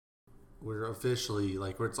we're officially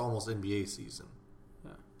it's almost NBA season.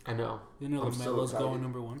 Yeah. I know. You know, LaMelo's going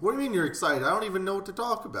number 1. What do you mean you're excited? I don't even know what to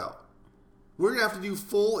talk about. We're gonna have to do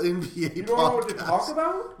full NBA. You don't know what to talk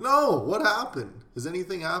about? No. What happened? Has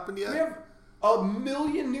anything happened yet? We have a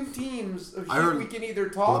million new teams of shit we can either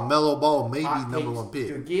talk. LaMelo Ball may be hot number 1 takes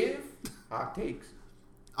pick. to give. Hot takes.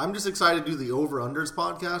 I'm just excited to do the over-unders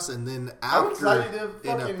podcast, and then I'm after excited to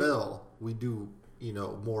fucking- NFL, we do,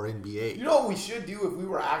 more NBA. You know what we should do if we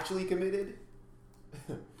were actually committed?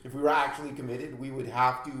 If we were actually committed, we would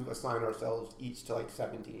have to assign ourselves each to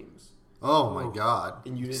 7 teams. Oh my God!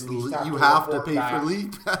 And you'd at It's least you have have to report pay back. for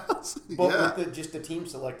league pass. But Yeah, with just the team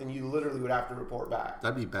selecting, you literally would have to report back.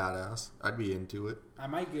 that'd be badass. I'd be into it. I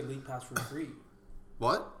might get League Pass for free.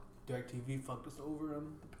 What? DirecTV fucked us over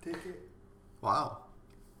on the ticket. Wow.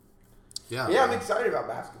 Yeah. Yeah, I'm man. excited about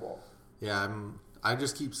basketball. Yeah, I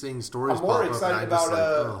just keep seeing stories I'm more pop up, excited and I just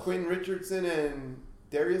about Quinn Richardson and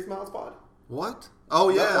Darius Milespod. What? Oh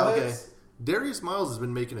yeah, okay. Knuckleheads. Darius Miles has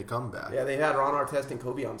been making a comeback. Yeah, they had Ron Artest and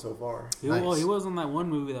Kobe on so far. Nice. Well, he was on that one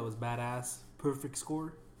movie that was badass, Perfect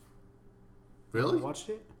Score. Really? You watched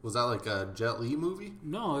it? Was that like a Jet Li movie?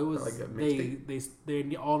 No, it was Like a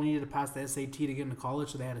they all needed to pass the SAT to get into college,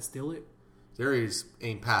 so they had to steal it. Darius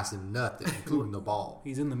ain't passing nothing, including the ball.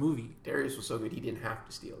 He's in the movie. Darius was so good he didn't have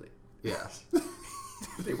to steal it. Yeah.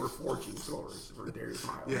 They were fortune throwers for Darius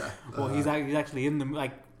Miles. Yeah. Well, he's actually in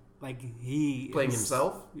the he Playing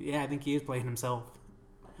himself? Yeah, I think he is playing himself.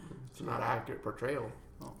 It's not an accurate portrayal.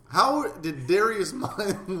 How did Darius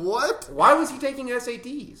Miles? What? Why was he taking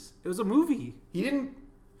SATs? It was a movie. He didn't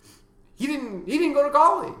go to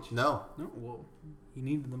college. No. No, well, he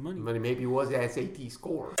needed the money. But maybe it was the SAT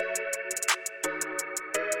score.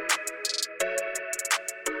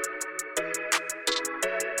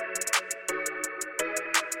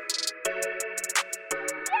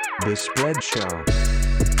 The Spread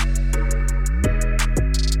Show.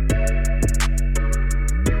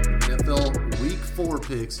 NFL Week 4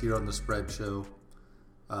 picks here on the Spread Show.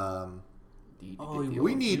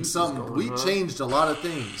 We need something. We changed a lot of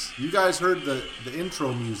things. You guys heard the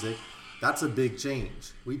intro music. That's a big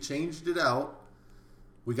change. We changed it out.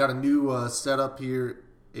 We got a new setup here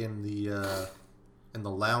in the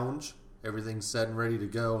lounge. Everything's set and ready to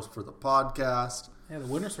go for the podcast. Yeah, the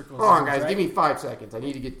winner circle. Hold on, guys. Give me 5 seconds. I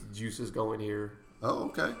need to get the juices going here. Oh,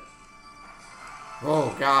 okay.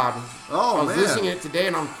 Oh, God. Oh, I was man. listening to it today,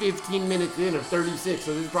 and I'm 15 minutes in of 36,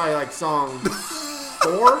 so this is probably song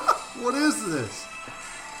 4? What is this?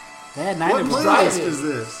 They had 9 What of them. playlist driving. is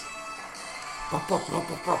this?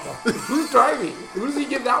 Who's driving? Who does he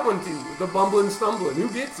give that one to? The bumbling, stumbling. Who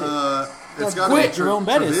gets it? It's That's got to quick. be Jerome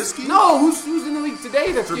Bettis. Trubisky. No, who's in the league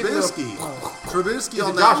today that's getting Trubisky. Trubisky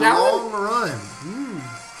on it that Josh Allen? long run.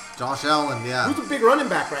 Josh Allen, yeah. Who's a big running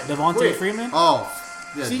back right now? Devontae Quick. Freeman. Oh,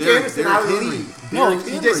 yeah. C.J. Derrick Anderson out of the Henry. league. No, Derrick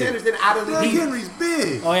C.J. Henry. Sanderson out of the Derrick league. Henry's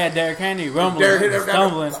big. Oh yeah, Derrick Henry, rumbling, Derrick Henry-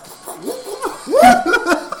 stumbling.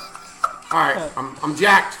 All right, I'm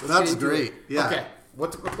jacked. Let's That's get into great. it. Yeah. Okay,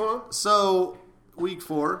 what's going on? So, week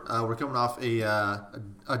 4, we're coming off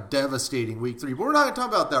a devastating week 3, but we're not going to talk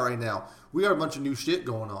about that right now. We got a bunch of new shit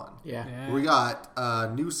going on. Yeah. We got a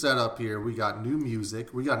new setup here. We got new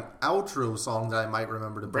music. We got an outro song that I might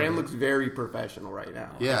remember to put Brand in. looks very professional right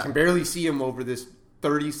now. Yeah. I can barely see him over this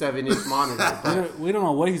 37-inch monitor. But We don't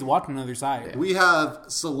know what he's watching on the other side. We have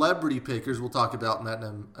celebrity pickers. We'll talk about that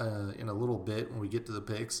in a little bit when we get to the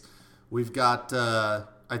picks. We've got,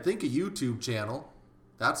 I think, a YouTube channel.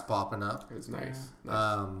 That's popping up. it's nice.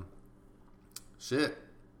 Shit.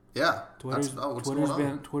 Yeah. Twitter's what's going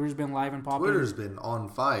on? Twitter's been live and popping. Twitter's been on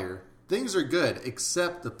fire. Things are good,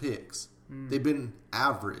 except the picks. They've been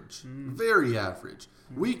average. Very average.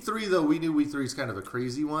 Week 3, though, we knew week 3 is kind of a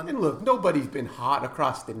crazy one. And look, nobody's been hot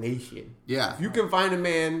across the nation. Yeah. If you can find a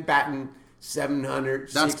man batting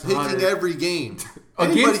 700, That's 600. picking every game.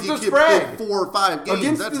 Against Anybody the can pick spread. 4 or 5 games.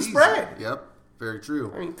 Against That's the easy. spread. Yep. Very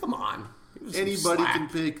true. I mean, come on. Give us some Anybody slack. can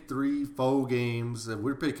pick 3, 4 games, and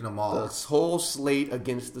we're picking them all. The whole slate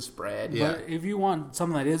against the spread. Yeah. But if you want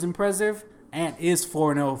something that is impressive, Ant is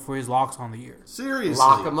 4-0 for his locks on the year. Seriously.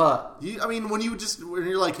 Lock them up. I mean, when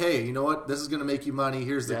you're like, hey, you know what? This is going to make you money.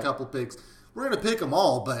 Here's the Yeah. couple picks. We're going to pick them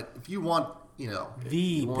all, but if you want, The want the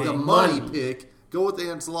big money money. pick, go with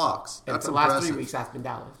Ant's locks. And That's the last impressive. 3 weeks, that's been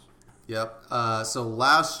Dallas. Yep. So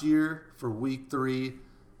last year for week 3,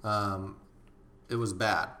 it was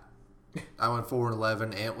bad. I went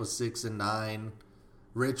 4-11. Ant was 6-9.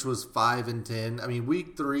 Rich was 5-10. I mean,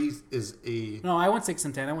 week 3 is a. No, I went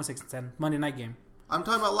 6-10. I went 6-10. Monday night game. I'm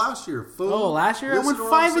talking about last year. Fool. Oh, last year I Listen went to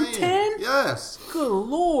what I'm 5-10? saying. Yes. Good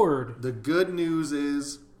lord. The good news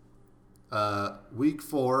is Week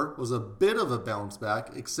 4 was a bit of a bounce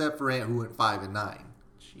back, except for Ant, who went 5-9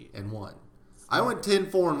 and 1. I went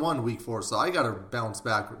 10-4-1 week 4, so I got to bounce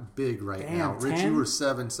back big right now. Rich, 10? you were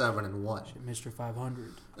 7-7-1. Mr.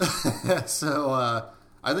 500. So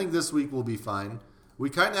I think this week will be fine. We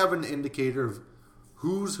kind of have an indicator of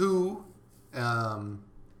who's who, and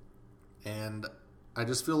I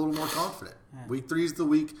just feel a little more confident. Yeah. Week 3 is the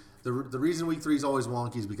week. The reason week 3 is always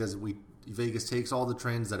wonky is because Vegas takes all the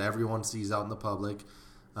trends that everyone sees out in the public,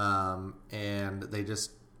 and they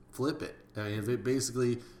just flip it. I mean, if it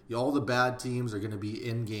basically all the bad teams are going to be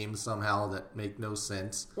in games somehow that make no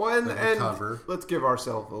sense. Well, and cover. let's give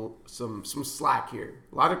ourselves some slack here.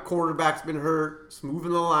 A lot of quarterbacks been hurt. It's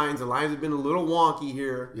moving the lines. The lines have been a little wonky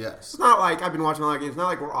here. Yes. It's not like I've been watching a lot of games. It's not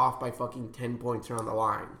like we're off by fucking 10 points around the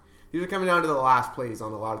line. These are coming down to the last plays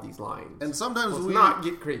on a lot of these lines. And sometimes Let's we not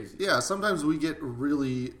get crazy. Yeah, sometimes we get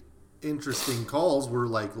really interesting calls where,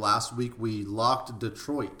 like, last week we locked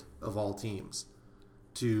Detroit, of all teams,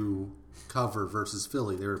 to cover versus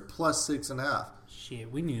Philly. They were plus 6.5. Shit,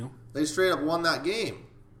 we knew. They straight up won that game.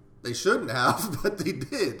 They shouldn't have, but they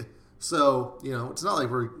did. So, it's not like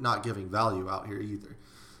we're not giving value out here either.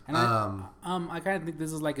 And I kind of think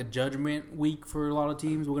this is like a judgment week for a lot of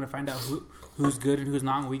teams. We're going to find out who's good and who's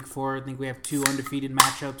not in week 4. I think we have 2 undefeated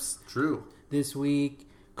matchups. True. This week.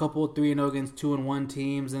 Couple 3-0 against 2-1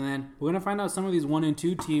 teams. And then we're going to find out some of these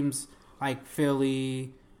 1-2 teams like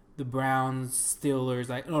Philly, the Browns, Steelers.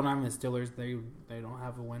 Not even the Steelers. They don't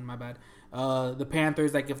have a win. My bad. The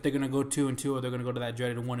Panthers, like if they're going to go 2-2 or they're going to go to that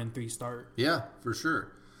dreaded 1-3 start. Yeah, for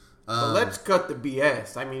sure. But let's cut the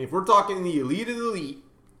BS. I mean, if we're talking the elite of the elite,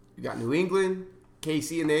 you got New England,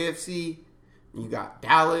 KC in the AFC, you got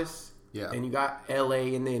Dallas, and you got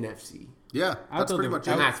LA in the NFC. Yeah, that's pretty much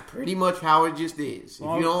it. And that's pretty much how it just is. If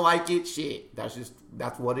you don't like it, shit. That's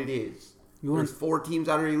what it is. There's 4 teams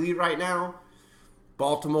that are elite right now.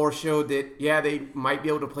 Baltimore showed that, they might be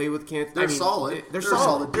able to play with Kansas. They're solid. They're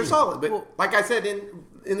solid. They're solid. But like I said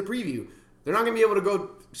in the preview, they're not going to be able to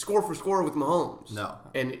go score for score with Mahomes. No.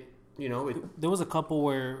 And, there was a couple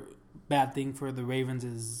where bad thing for the Ravens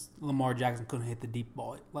is Lamar Jackson couldn't hit the deep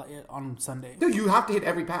ball on Sunday. Dude, you have to hit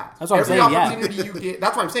every pass. That's what every I'm saying, opportunity you get.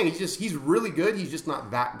 That's what I'm saying. He's really good. He's just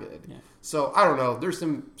not that good. Yeah. So, I don't know. There's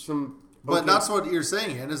some But that's what you're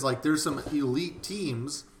saying, and is like there's some elite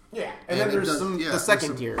teams. Yeah, and then there's the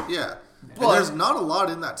second tier. Yeah, but there's not a lot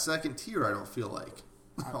in that second tier. I don't feel like,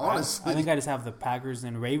 honestly. I think I just have the Packers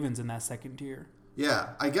and Ravens in that second tier. Yeah,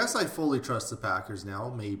 I guess I fully trust the Packers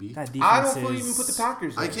now. Maybe I don't fully even put the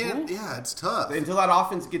Packers in. I can't. Yeah, it's tough until that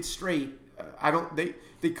offense gets straight.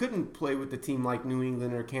 They couldn't play with a team like New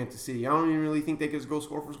England or Kansas City. I don't even really think they could go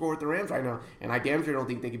score for score with the Rams right now. And I damn sure don't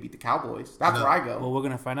think they could beat the Cowboys. That's where I go. Well, we're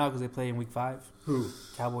gonna find out because they play in Week 5. Who?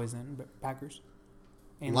 Cowboys and Packers.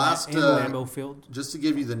 In Lambeau Field. Just to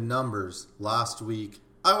give you the numbers, last week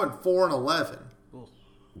I went 4-11,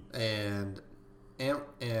 and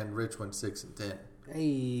Rich went 6-10.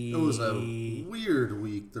 Hey. It was a weird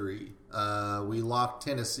week 3. We locked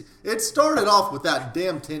Tennessee. It started off with that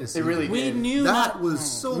damn Tennessee. It really we did. knew that was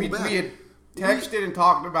so bad. We had texted and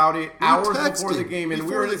talked about it hours before the game, and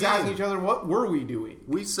we were just asking each other, what were we doing?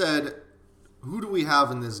 We said, who do we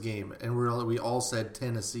have in this game? And we all said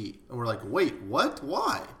Tennessee. And we're like, wait, what?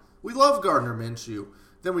 Why? We love Gardner Minshew.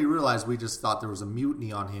 Then we realized we just thought there was a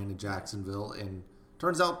mutiny on hand in Jacksonville. And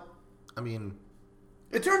turns out,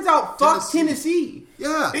 fuck Tennessee.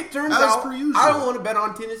 Yeah. It turns as out, per usual. I don't want to bet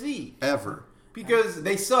on Tennessee. Ever. Because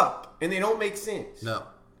they suck, and they don't make sense. No.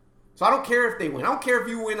 So I don't care if they win. I don't care if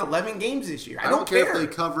you win 11 games this year. I don't care if they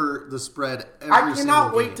cover the spread every single game. I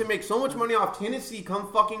cannot wait to make so much money off Tennessee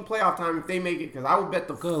come fucking playoff time if they make it, because I will bet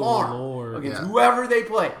the farm against whoever they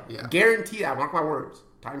play. Yeah. Guarantee that. Mark my words.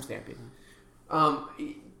 Timestamp it.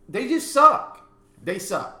 They just suck. They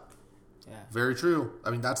suck. Yeah. Very true.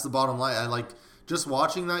 That's the bottom line. I like just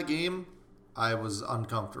watching that game. I was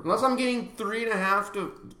uncomfortable. Unless I'm getting 3.5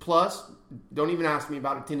 to plus, don't even ask me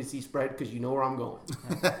about a Tennessee spread because you know where I'm going.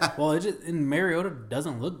 Well, and Mariota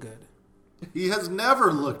doesn't look good. He has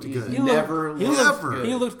never looked good. He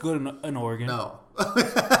looked good in Oregon. No.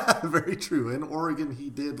 Very true. In Oregon, he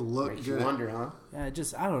did look Makes good. You wonder, huh? Yeah,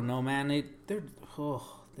 I don't know, man.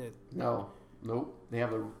 Nope. They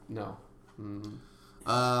have a no.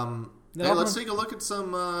 Hey, let's take a look at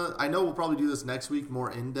some. I know we'll probably do this next week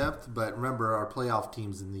more in depth, but remember our playoff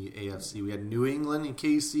teams in the AFC. We had New England and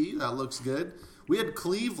KC. That looks good. We had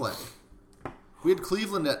Cleveland. We had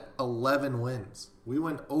Cleveland at 11 wins. We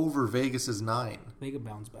went over Vegas's 9. They could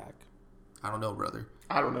bounce back. I don't know, brother.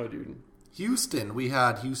 I don't know, dude. Houston. We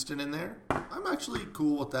had Houston in there. I'm actually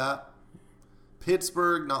cool with that.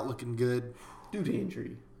 Pittsburgh not looking good Due to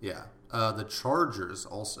injury. Yeah. The Chargers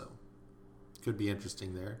also could be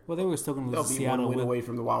interesting there. Well, they were still going to lose to Seattle. They'll be 1 win away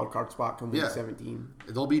from the wild card spot come week 17.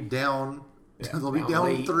 They'll be down. Yeah, they'll be down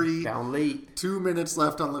late, 3. Down late. 2 minutes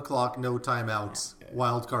left on the clock. No timeouts.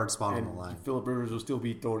 Wild card spot on the line. Phillip Rivers will still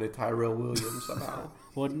be throwing at Tyrell Williams somehow.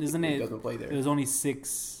 Well, isn't it? He doesn't play there. There's only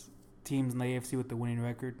 6 teams in the AFC with the winning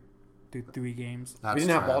record through 3 games. That's we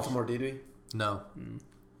didn't have trash. Baltimore, did we? No.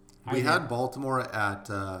 We had Baltimore at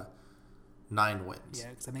 9 wins. Yeah,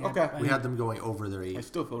 because I think we had them going over their 8. I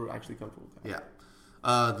still feel actually comfortable with that.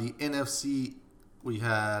 Yeah. The NFC, we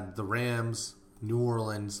had the Rams, New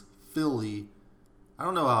Orleans, Philly. I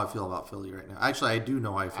don't know how I feel about Philly right now. Actually, I do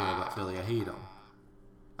know how I feel about Philly. I hate them.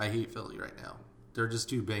 I hate Philly right now. They're just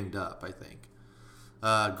too banged up, I think.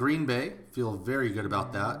 Green Bay, feel very good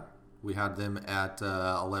about that. We had them at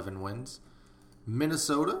 11 wins.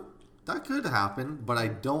 Minnesota, that could happen, but I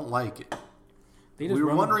don't like it. We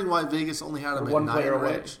were wondering why Vegas only had them at 9,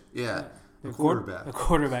 Rich. Yeah, the quarterback. The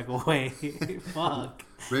quarterback away. Fuck.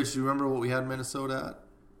 Rich, do you remember what we had Minnesota at?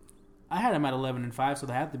 I had them at 11-5, so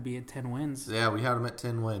they had to be at 10 wins. Yeah, we had them at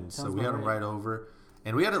 10 wins, so we had them right over.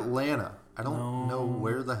 And we had Atlanta. I don't know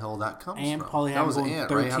where the hell that comes from. Probably that was Ant,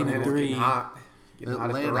 13-3. Getting hot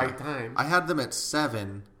at the right time. I had them at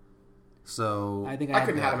 7. So I think I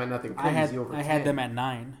couldn't have them at nothing crazy over 10. I had them at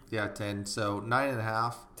 9. Yeah, 10. So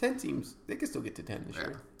 9.5. 10 teams. They could still get to 10 this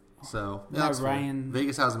year. So that's Ryan.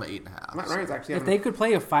 Vegas has them at 8.5. Matt Ryan's actually. If they could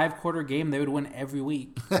play a 5-quarter game, they would win every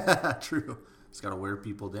week. True. It's got to wear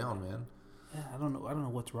people down, man. Yeah, I don't know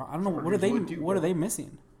what's wrong. I don't know what are they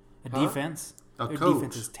missing? A defense. A Their coach.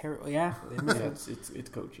 defense is terrible. Yeah, it's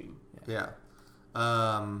coaching. Yeah.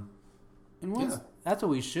 That's what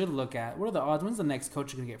we should look at. What are the odds? When's the next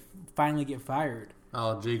coach going to finally get fired?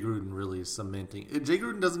 Oh, Jay Gruden really is cementing. Jay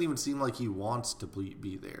Gruden doesn't even seem like he wants to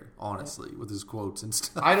be there, honestly, with his quotes and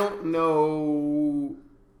stuff. I don't know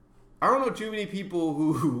too many people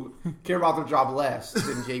who care about their job less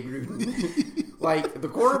than Jay Gruden. Like, the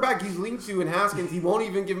quarterback he's linked to in Haskins, he won't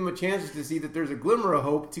even give him a chance to see that there's a glimmer of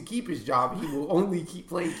hope to keep his job. He will only keep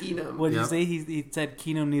playing Keenum. What did you say? He said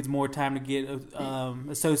Keenum needs more time to get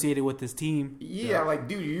associated with his team. Yeah, like,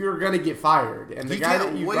 dude, you're going to get fired. And the he guy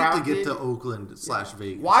can't that you wait drafted, to get to Oakland /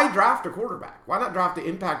 Vegas. Why draft a quarterback? Why not draft an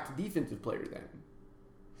impact defensive player then?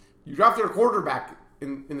 You drafted a quarterback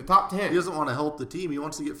in the top 10. He doesn't want to help the team. He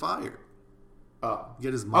wants to get fired.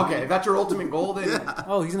 Get his money. Okay, if that's your ultimate goal, then... Yeah.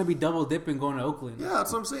 Oh, he's going to be double dipping going to Oakland. Yeah,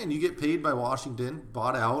 that's what I'm saying. You get paid by Washington,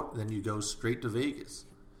 bought out, then you go straight to Vegas.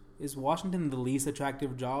 Is Washington the least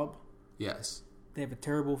attractive job? Yes. They have a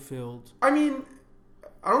terrible field. I mean,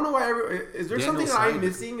 I don't know why... Is there something that Snyder. I'm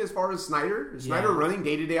missing as far as Snyder? Is Snyder running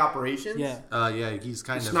day-to-day operations? Yeah. Yeah, he's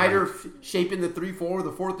kind of... Snyder shaping the 3-4,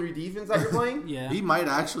 the 4-3 defense that you're playing? Yeah. He might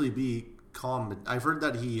actually be... I've heard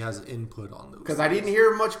that he has input on those. Because I didn't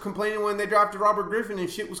hear much complaining when they drafted Robert Griffin and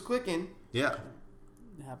shit was clicking. Yeah.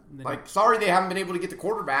 Like, sorry they haven't been able to get the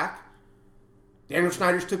quarterback. Daniel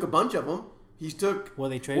Snyder's took a bunch of them. He's took,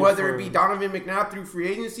 they traded whether it be Donovan McNabb through free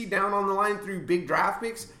agency, down on the line through big draft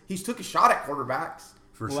picks, he's took a shot at quarterbacks.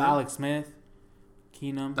 For sure. Alex Smith,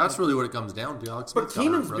 Keenum. That's really what it comes down to. Alex But Smith's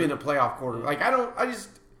Keenum's been a playoff quarterback. Like, I just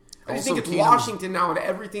think it's Keenum, Washington now, and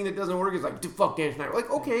everything that doesn't work is like, fuck Dan Snyder. Like,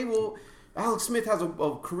 okay, well... Alex Smith has a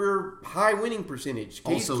career high winning percentage.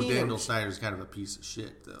 Also, Daniel Snyder's kind of a piece of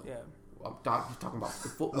shit, though. Yeah. I'm talking about the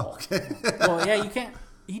football. Okay. Well, yeah, you can't.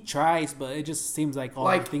 He tries, but it just seems like all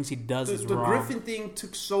the things he does is wrong. The Griffin thing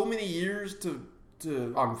took so many years to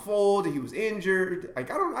unfold. He was injured. Like,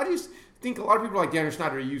 I just think a lot of people are like, Daniel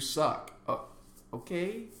Snyder, you suck.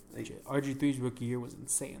 Okay. Like, RG3's rookie year was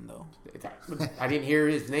insane, though. I didn't hear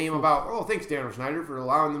his name about, thanks, Daniel Snyder, for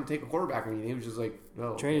allowing them to take a quarterback. I mean, he was just like,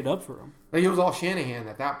 no. Traded up for him. Like, it was all Shanahan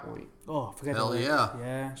at that point. Oh, I forgot Hell that. yeah.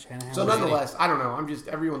 Yeah, Shanahan. So, nonetheless, I don't know.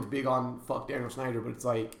 Everyone's big on fuck Daniel Snyder, but it's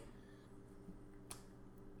like,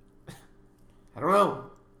 I don't know.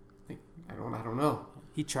 I don't know.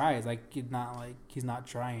 He tries. Like, he's not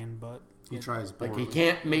trying, but. He tries. Like, he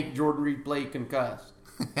can't make Jordan Reed play concussed.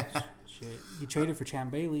 Shit. He traded for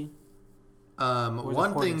Champ Bailey.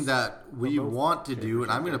 One thing that we want to do,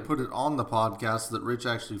 and I'm going to put it on the podcast so that Rich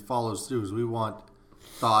actually follows through, is we want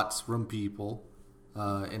thoughts from people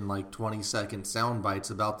in like 20-second sound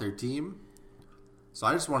bites about their team. So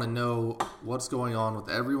I just want to know what's going on with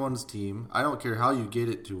everyone's team. I don't care how you get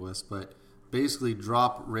it to us, but basically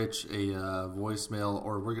drop Rich a voicemail,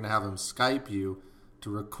 or we're going to have him Skype you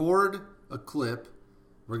to record a clip.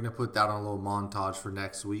 We're going to put that on a little montage for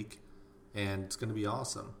next week. And it's going to be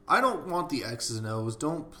awesome. I don't want the X's and O's.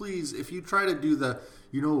 Don't, please, if you try to do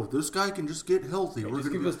this guy can just get healthy. We're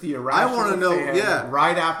just give us the irrational I want to know,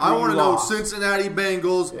 right after I want to know Cincinnati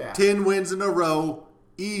Bengals, 10 wins in a row.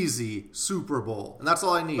 Easy Super Bowl. And that's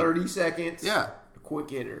all I need. 30 seconds. Yeah. A quick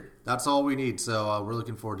hitter. That's all we need. So we're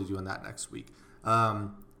looking forward to doing that next week.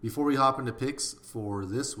 Before we hop into picks for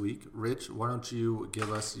this week, Rich, why don't you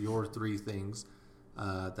give us your 3 things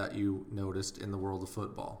that you noticed in the world of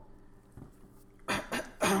football?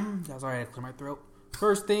 Sorry, I had to clear my throat.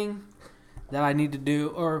 First thing that I need to do,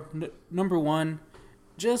 or number one,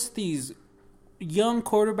 just these young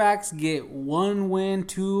quarterbacks get 1 win,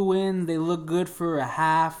 2 wins. They look good for a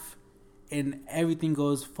half, and everything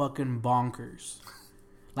goes fucking bonkers.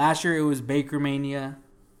 Last year it was Baker Mania,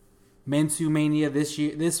 Minshew Mania.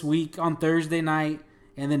 This week on Thursday night,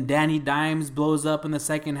 and then Danny Dimes blows up in the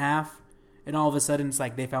second half, and all of a sudden it's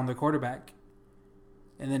like they found their quarterback.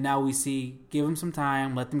 And then now we see, give them some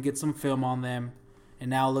time, let them get some film on them, and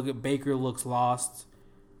now look at Baker looks lost.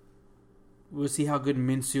 We'll see how good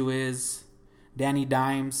Minshew is. Danny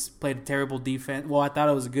Dimes played a terrible defense. Well, I thought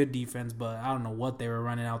it was a good defense, but I don't know what they were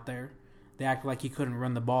running out there. They acted like he couldn't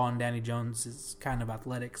run the ball, and Danny Jones is kind of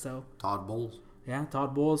athletic. So Todd Bowles. Yeah,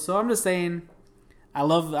 Todd Bowles. So I'm just saying, I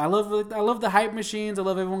love the hype machines. I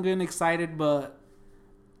love everyone getting excited, but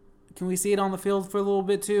can we see it on the field for a little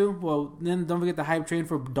bit too? Well, then don't forget the hype train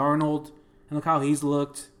for Darnold, and look how he's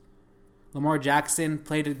looked. Lamar Jackson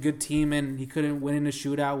played a good team, and he couldn't win in a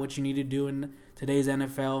shootout, which you need to do in today's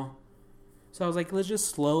NFL. So I was like, let's just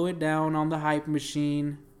slow it down on the hype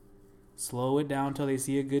machine. Slow it down until they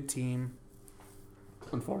see a good team.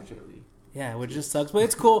 Unfortunately. Yeah, which just sucks. But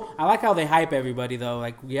it's cool. I like how they hype everybody, though.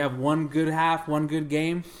 Like, we have one good half, one good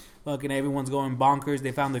game. Fucking everyone's going bonkers.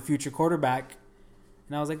 They found the future quarterback.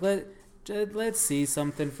 And I was like, let's see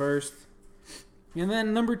something first. And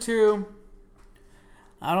then number 2,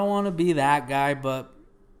 I don't want to be that guy, but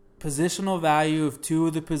positional value of 2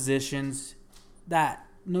 of the positions that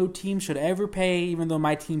no team should ever pay, even though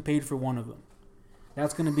my team paid for one of them.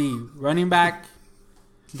 That's going to be running back.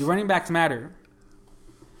 Do running backs matter?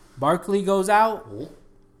 Barkley goes out.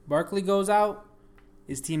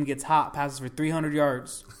 His team gets hot, passes for 300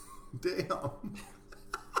 yards. Damn.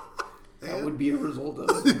 That would be a result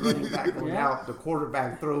of the running back going out. The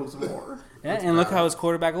quarterback throws more. Yeah, and look how his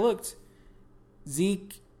quarterback looked.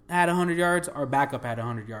 Zeke had 100 yards. Our backup had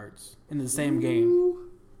 100 yards in the same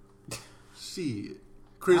game. Shit.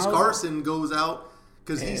 Chris Carson goes out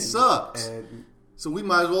because he sucks. So we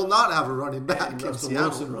might as well not have a running back. And Russell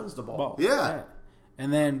Wilson runs the ball. Yeah.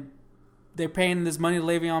 And then they're paying this money to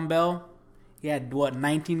Le'Veon Bell. He had,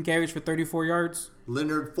 19 carries for 34 yards?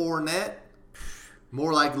 Leonard Fournette,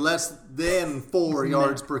 more like less than 4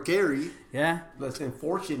 yards per carry. Yeah. Less than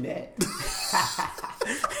fortunate.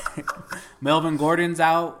 Melvin Gordon's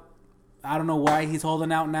out. I don't know why he's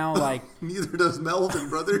holding out now. Like Neither does Melvin,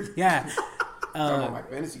 brother. Yeah. Talking about my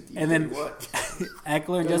fantasy team. And then what?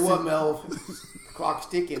 Eckler and Justin. Justin. What, Mel? Clock's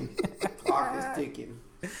ticking. Clock is ticking.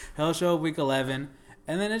 He'll show up week 11.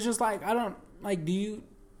 And then it's just like, I don't, like, do you,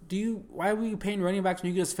 why were you paying running backs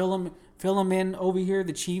when you just fill them in over here?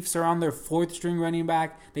 The Chiefs are on their 4th string running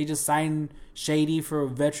back. They just signed Shady for a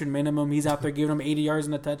veteran minimum. He's out there giving them 80 yards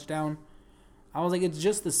and a touchdown. I was like, it's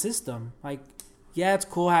just the system. Like, yeah, it's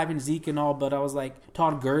cool having Zeke and all, but I was like,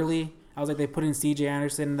 Todd Gurley. I was like, they put in C.J.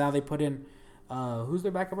 Anderson, and now they put in, who's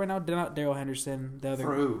their backup right now? Not Darrell Henderson. The other,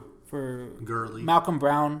 for who? For Gurley. Malcolm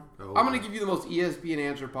Brown. Oh. I'm going to give you the most ESPN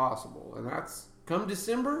answer possible, and that's come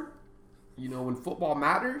December, when football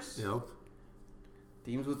matters. Yep.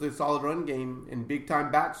 Teams with a solid run game and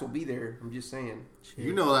big-time backs will be there. I'm just saying. Shit.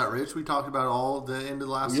 You know that, Rich. We talked about it all the end of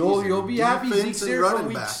last season. You'll be happy Zeke's there for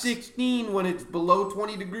week backs. 16 when it's below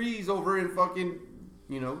 20 degrees over in fucking,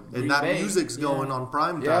 and that music's going on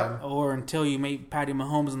prime time. Or until you meet Patty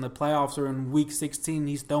Mahomes in the playoffs, or in week 16,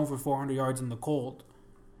 he's thrown for 400 yards in the cold.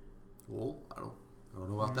 Well, I don't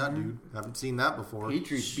know about that, dude. Haven't seen that before.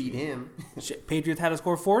 Patriots beat him. Patriots had to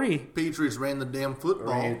score 40. Patriots ran the damn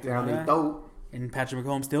football. Ran it down their throat. And Patrick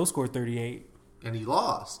Mahomes still scored 38. And he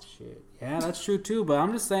lost. Shit. Yeah, that's true too. But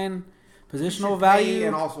I'm just saying, positional value,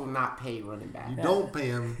 and also not pay running back. You don't pay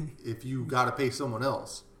him if you got to pay someone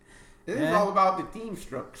else. This is all about the team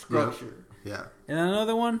structure. Yeah. And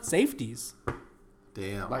another one, safeties.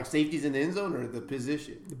 Damn. Like safeties in the end zone or the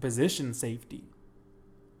position? The position safety.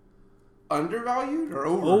 Undervalued or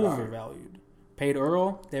overvalued? Overvalued. Paid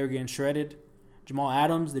Earl, they were getting shredded. Jamal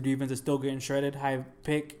Adams, the defense is still getting shredded. High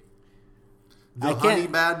pick. The Honey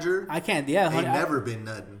Badger. I can't. Yeah, ain't never been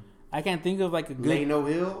nothing. I can't think of like a good. Lano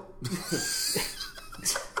Hill.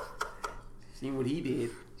 Seen what he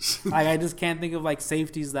did. I just can't think of like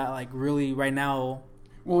safeties that like really right now.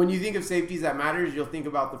 Well, when you think of safeties that matters, you'll think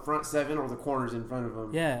about the front 7 or the corners in front of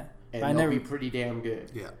them. Yeah, and they'll be pretty damn good.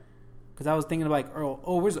 Yeah. Because I was thinking of like Earl.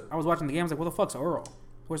 I was watching the game. I was like, what the fuck's Earl?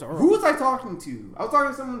 Where's Earl? Who was I talking to? I was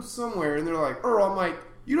talking to someone somewhere, and they're like, Earl. I'm like,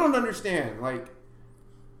 you don't understand. Like,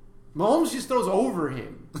 Mahomes just throws over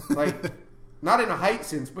him. Like, not in a height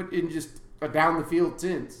sense, but in just a down the field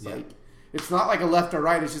sense. Yeah. Like, it's not like a left or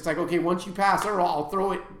right. It's just like, okay, once you pass Earl, I'll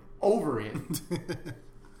throw it over him.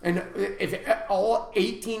 And if all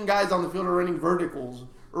 18 guys on the field are running verticals,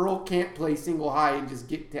 Earl can't play single high and just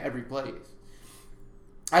get to every place.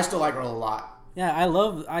 I still like Earl a lot. Yeah, I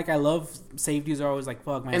love safeties are always like,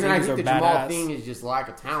 fuck, man. And then I think the Jamal thing is just lack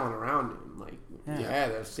of talent around him. Like,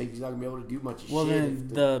 the safety's not going to be able to do much well, shit. Well, then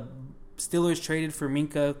the Steelers traded for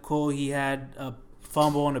Minka. Cool, he had a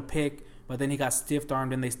fumble and a pick, but then he got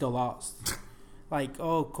stiff-armed and they still lost. Like,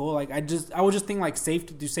 oh, cool. Like, I would just think, like,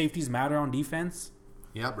 do safeties matter on defense?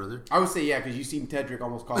 Yeah, brother. I would say, yeah, because you seen Tedrick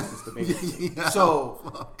almost cost us the Bengals. Yeah,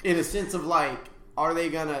 so, in a sense of, like, are they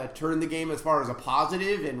going to turn the game as far as a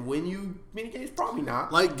positive and win you many games? Probably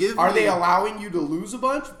not. Like, are they allowing you to lose a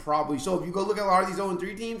bunch? Probably. So if you go look at a lot of these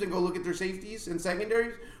 0-3 teams and go look at their safeties and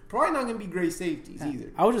secondaries, probably not going to be great safeties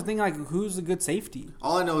either. I was just thinking, like, who's a good safety?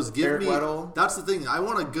 All I know is Eric Weddle. That's the thing. I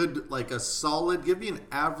want a good, like, a solid, give me an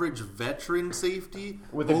average veteran safety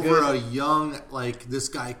a young, like, this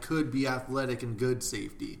guy could be athletic and good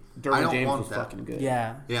safety. Derwin I don't James want was that. Fucking good.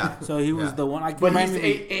 Yeah. So he was the one. But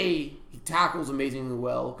he tackles amazingly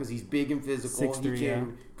well because he's big and physical. 6'3", he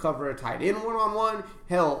can cover a tight end one-on-one.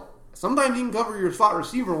 Hell, sometimes he can cover your slot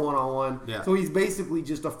receiver one-on-one. Yeah. So he's basically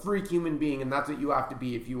just a freak human being, and that's what you have to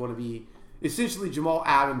be if you want to be essentially Jamal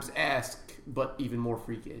Adams-esque, but even more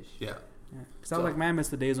freakish. Yeah. Because I was like, man, I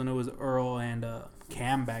missed the days when it was Earl and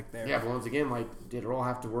Cam back there. Yeah, but once again, like, did Earl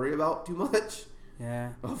have to worry about too much?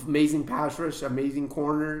 Yeah. Amazing pass rush, amazing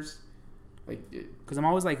corners. Because I'm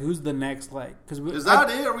always like, who's the next? Like, is that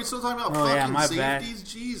it? Are we still talking about fucking my safeties? Bad.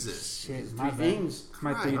 Jesus, shit, my things.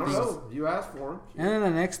 My three things. Know. You asked for them. And then the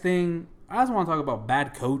next thing, I just want to talk about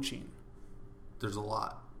bad coaching. There's a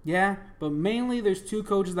lot. Yeah, but mainly there's 2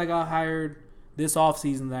 coaches that got hired this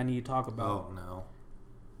offseason that I need to talk about. Oh no.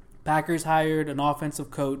 Packers hired an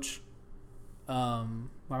offensive coach. Why am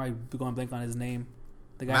I going blank on his name?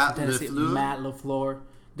 The guy from Tennessee, Matt LaFleur.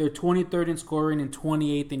 They're 23rd in scoring and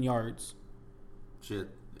 28th in yards. Shit,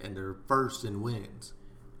 and they're first in wins.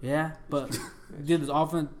 Yeah, but dude,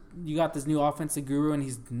 you got this new offensive guru, and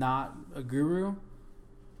he's not a guru.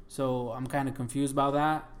 So I'm kind of confused about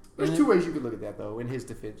that. There's 2 ways you could look at that, though. In his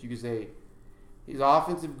defense, you could say he's an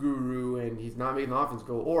offensive guru and he's not making the offense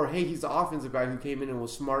go, or hey, he's the offensive guy who came in and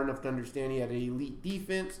was smart enough to understand he had an elite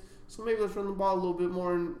defense. So maybe let's run the ball a little bit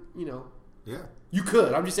more, and Yeah. You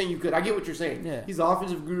could. I'm just saying you could. I get what you're saying. Yeah. He's the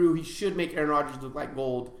offensive guru. He should make Aaron Rodgers look like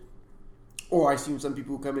gold. Or I see some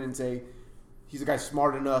people who come in and say he's a guy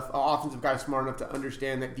smart enough, an offensive guy smart enough to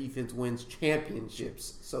understand that defense wins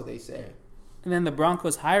championships, so they say. And then the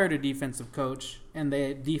Broncos hired a defensive coach, and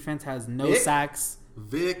the defense has no sacks.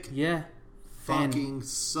 Vic fucking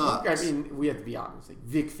sucks. I mean, we have to be honest. Like,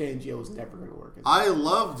 Vic Fangio is never going to work. I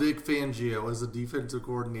love Vic Fangio as a defensive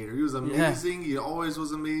coordinator. He was amazing. Yeah. He always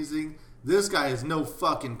was amazing. This guy has no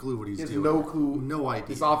fucking clue what he's doing. He has no clue. No idea.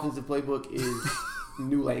 His offensive playbook is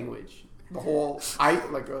new language. The whole,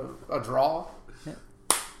 like a draw.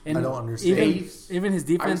 And I don't understand. Even his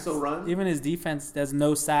defense. Even his defense has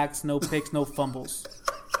no sacks, no picks, no fumbles.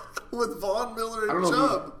 With Von Miller and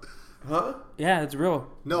Chubb. Huh? Yeah, it's real.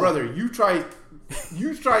 No, brother, you try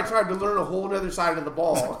to learn a whole other side of the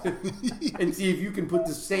ball and see if you can put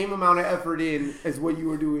the same amount of effort in as what you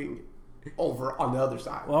were doing over on the other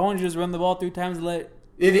side. Well, why don't you just run the ball 3 times and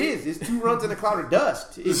It's 2 runs in a cloud of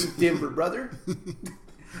dust in Denver, brother.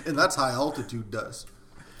 And that's high altitude dust.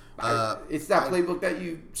 It's that playbook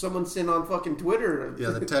that someone sent on fucking Twitter.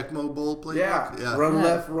 Yeah, the Tecmo Bowl playbook. Yeah. Run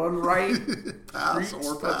left, run right. Pass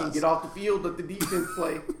or pass. Fucking get off the field, let the defense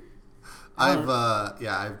play.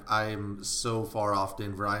 I'm so far off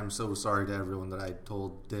Denver. I'm so sorry to everyone that I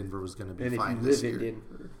told Denver was going to be fine this year.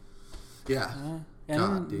 Denver. Yeah.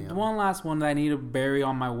 And the one last one that I need to bury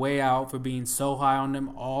on my way out for being so high on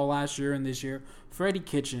them all last year and this year, Freddie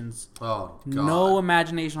Kitchens. Oh, God. No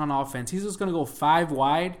imagination on offense. He's just going to go 5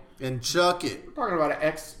 wide. And chuck it. We're talking about an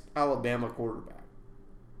ex-Alabama quarterback.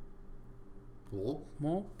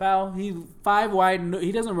 Well, pal, he 5 wide.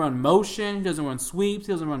 He doesn't run motion. He doesn't run sweeps.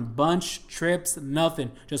 He doesn't run bunch, trips,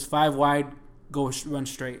 nothing. Just 5 wide, run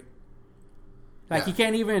straight. Like, he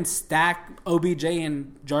can't even stack OBJ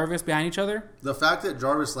and Jarvis behind each other. The fact that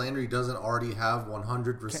Jarvis Landry doesn't already have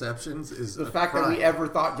 100 receptions is the fact that we ever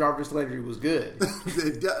thought Jarvis Landry was good.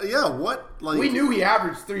 Yeah, what? Like, we knew he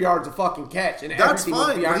averaged 3 yards a fucking catch, and that's everything fine,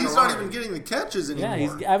 was behind but he's not even getting the catches anymore. Yeah,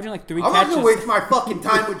 he's averaging like 3 catches. I'm not going to waste my fucking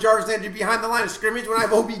time with Jarvis Landry behind the line of scrimmage when I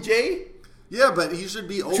have OBJ. Yeah, but he should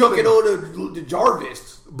be open. Chuck it over to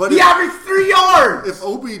Jarvis. But he averaged 3 yards. If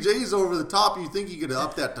OBJ's over the top, you think you could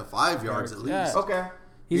up that to 5 yards at least. Yeah. Okay.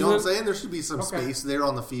 You know what I'm saying? There should be some space there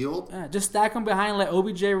on the field. Yeah, just stack him behind, let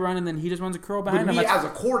OBJ run, and then he just runs a curl behind him. Me as a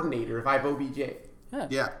coordinator, if I have OBJ.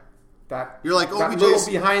 Yeah. You're like, that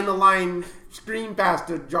little behind the line screen pass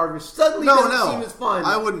to Jarvis suddenly doesn't seem as fun.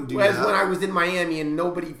 I wouldn't do as that. when I was in Miami and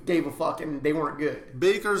nobody gave a fuck and they weren't good.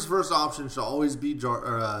 Baker's first option should always be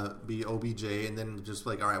OBJ, and then just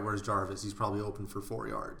like, all right, where's Jarvis? He's probably open for 4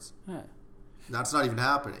 yards. Yeah. That's not even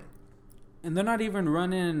happening. And they're not even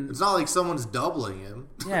running. It's not like someone's doubling him.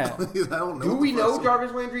 Yeah. I don't know. Do we know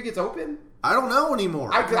Jarvis Landry gets open? I don't know anymore.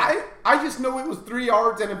 I just know it was 3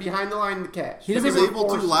 yards and a behind the line catch. He was able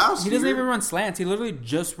to last year. He doesn't even run slants. He literally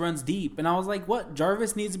just runs deep. And I was like, what?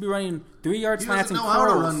 Jarvis needs to be running 3 yard slants and curls. He doesn't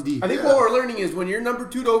know how to run deep. I think what we're learning is when you're number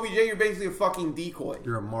 2 to OBJ, you're basically a fucking decoy.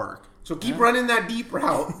 You're a mark. So keep running that deep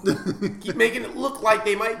route. Keep making it look like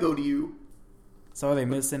they might go to you. So are they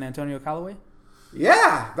missing Antonio Callaway?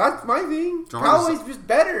 Yeah, that's my thing. Callaway's just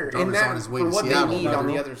better in that for what they need on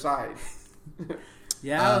the other side.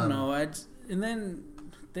 Yeah, I don't know. And then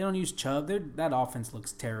they don't use Chubb. That offense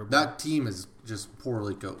looks terrible. That team is just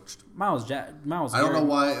poorly coached. Miles. I don't know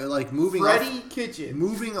why. Like moving Kitchens.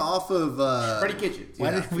 Moving off of Freddie Kitchens.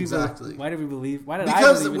 Why did we believe? Why did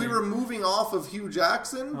because I believe we were moving off of Hugh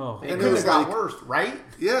Jackson. Oh, and it could have got worse, right?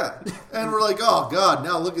 Yeah, and we're like, oh god,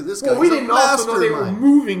 now look at this guy. Well, we didn't also know they were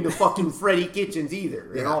moving to fucking Freddie Kitchens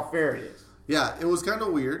either. In all fairness. Yeah, it was kind of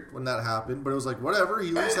weird when that happened, but it was like whatever. He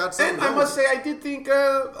at least had something. And I must say, I did think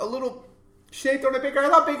a little shade thrown at Baker. I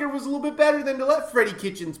thought Baker was a little bit better than to let Freddie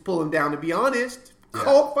Kitchens pull him down. To be honest,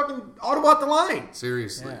 call fucking Audubon the line.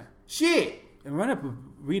 Seriously, shit. And run up a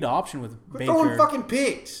read option with We're Baker. throwing fucking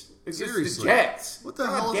picks. Seriously, the Jets. What the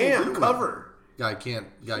hell? Damn, cover. Guy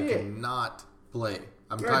cannot play.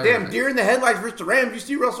 I'm tired. Damn, deer in the headlights versus the Rams. You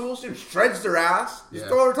see Russell Wilson shreds their ass. Just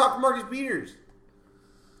throw over top of Marcus Peters.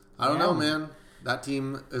 I don't know, man. That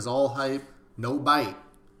team is all hype, no bite.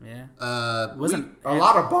 Yeah. Wasn't a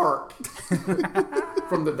lot of bark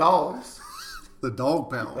from the dogs. The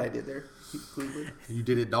dog pound. What I did there. You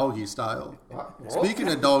did it doggy style. Speaking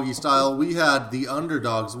of doggy style, we had the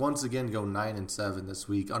underdogs once again go 9-7 this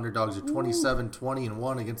week. Underdogs are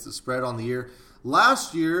 27-20-1 against the spread on the year.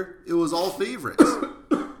 Last year, it was all favorites.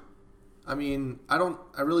 I mean, I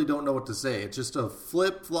really don't know what to say. It's just a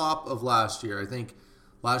flip-flop of last year. I think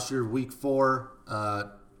last year, week 4,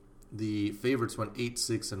 the favorites went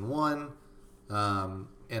 8-6-1,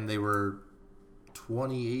 and they were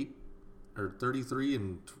 28 or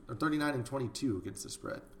 39 and 22 against the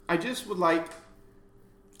spread. I just would like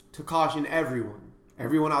to caution everyone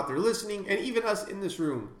out there listening, and even us in this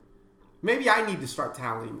room. Maybe I need to start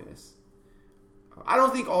tallying this. I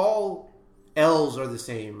don't think all L's are the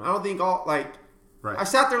same. I don't think all right. I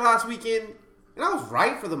sat there last weekend, and I was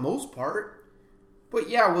right for the most part. But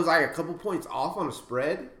yeah, was I a couple points off on a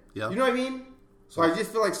spread? Yeah. You know what I mean? So I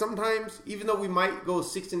just feel like sometimes, even though we might go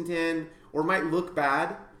 6-10 or might look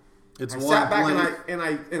bad, I sat back and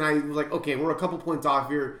I was like, okay, we're a couple points off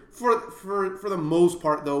here. For the most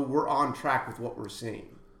part, though, we're on track with what we're saying.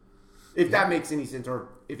 If that makes any sense, or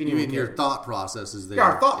if anyone cares. Your thought processes there. Yeah,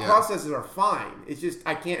 our thought processes are fine. It's just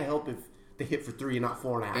I can't help if they hit for 3 and not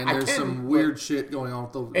 4.5. And there's some weird shit going on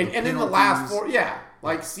with the and then the last 4,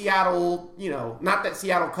 like Seattle, not that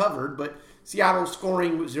Seattle covered, but Seattle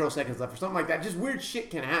scoring with 0 seconds left or something like that. Just weird shit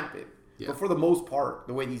can happen. Yeah. But for the most part,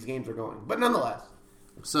 the way these games are going. But nonetheless.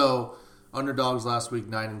 So, underdogs last week,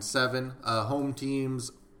 9-7. Home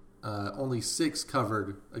teams, only 6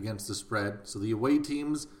 covered against the spread. So, the away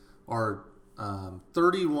teams are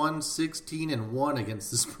 31-16-1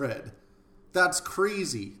 against the spread. That's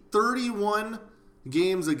crazy. 31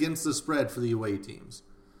 games against the spread for the away teams.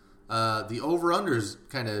 The over-unders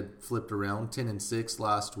kind of flipped around, 10-6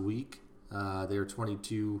 last week. They were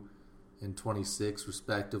 22 and 26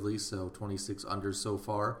 respectively, so 26 unders so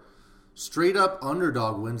far. Straight up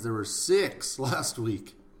underdog wins, there were 6 last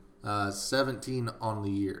week, 17 on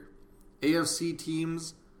the year. AFC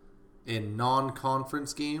teams in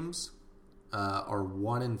non-conference games are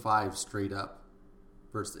 1-5 straight up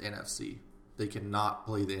versus the NFC. They cannot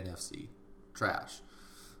play the NFC. Trash.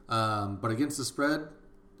 But against the spread,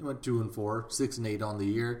 they went 2-4, 6-8 on the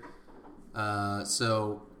year.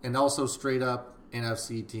 And also straight up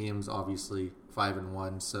NFC teams, obviously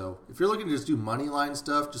 5-1. So if you're looking to just do money line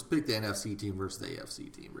stuff, just pick the NFC team versus the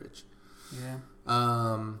AFC team, Rich. Yeah.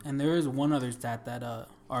 And there is one other stat that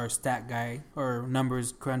our stat guy or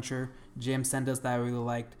numbers cruncher Jim sent us that I really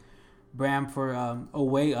liked. Bram, for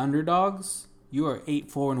away underdogs, you are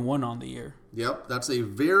 8-4-1 on the year. Yep, that's a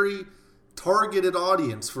very targeted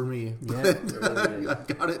audience for me. Yeah. I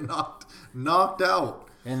got it knocked out.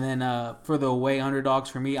 And then for the away underdogs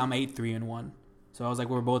for me, I'm 8-3-1. So I was like,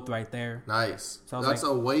 we're both right there. Nice. So that's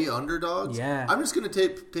like, away underdogs? Yeah. I'm just going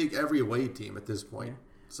to take every away team at this point. Yeah.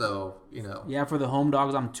 So, Yeah, for the home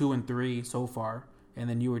dogs, I'm 2-3 so far. And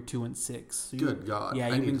then you were 2-6. So good God. Yeah,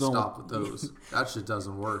 I need to stop with those. That shit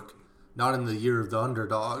doesn't work. Not in the year of the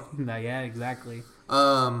underdog. No, yeah, exactly.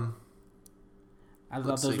 I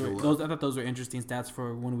thought those were interesting stats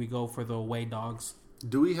for when we go for the away dogs.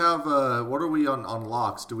 Do we have what are we on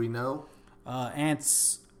locks? Do we know?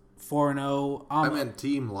 Ants 4-0. I meant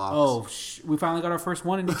team locks. We finally got our first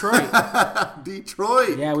one in Detroit.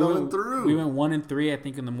 Detroit, yeah, coming through. We went 1-3, I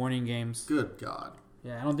think, in the morning games. Good God.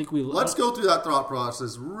 Yeah, I don't think we. Let's go through that thought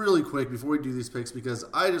process really quick before we do these picks because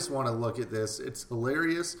I just want to look at this. It's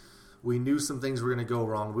hilarious. We knew some things were going to go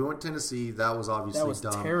wrong. We went Tennessee. That was obviously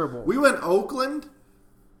dumb. Terrible. We went Oakland.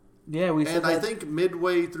 Yeah, we. And I think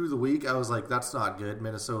midway through the week, I was like, "That's not good."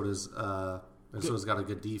 Minnesota's got a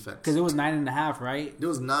good defense because it was 9.5, right? It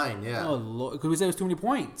was 9. Yeah. Oh Lord, because we said it was too many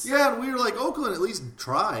points. Yeah, and we were like, Oakland at least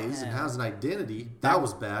tries and has an identity. That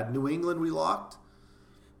was bad. New England, we locked.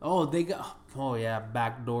 Oh, they got. Oh yeah,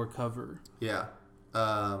 backdoor cover. Yeah.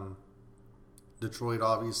 Detroit,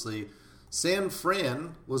 obviously. San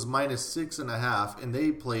Fran was -6.5, and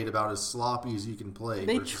they played about as sloppy as you can play.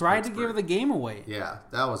 They tried to give the game away. Yeah,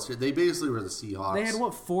 they basically were the Seahawks. They had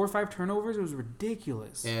 4 or 5 turnovers. It was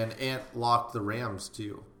ridiculous. And Ant locked the Rams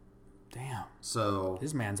too. Damn. So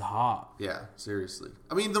this man's hot. Yeah, seriously.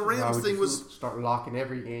 I mean, the Rams thing was start locking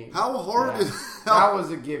every game. How hard? Yeah. That was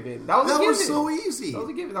a given. That was so easy. That was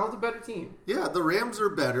a given. That was a better team. Yeah, the Rams are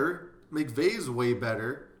better. McVay's way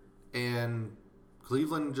better, and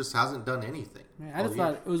Cleveland just hasn't done anything. Man, I just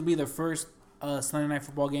thought it would be the first Sunday Night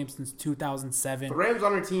Football game since 2007. The Rams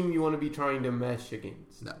on our team, you want to be trying to mesh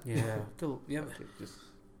against. No. Yeah. Yeah.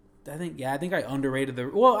 I think I underrated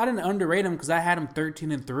I didn't underrate them because I had them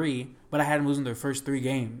 13-3, but I had them losing their first 3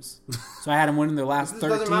 games. So I had them winning their last 13.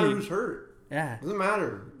 Doesn't matter who's hurt. Yeah. Doesn't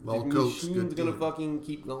matter. Well, coach, machine's going to fucking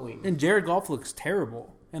keep going. And Jared Goff looks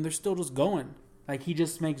terrible, and they're still just going. Like, he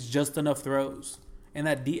just makes just enough throws. And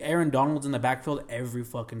that Aaron Donald's in the backfield every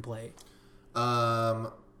fucking play.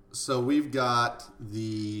 So we've got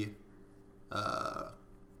the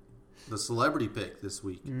celebrity pick this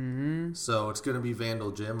week. Mm-hmm. So it's going to be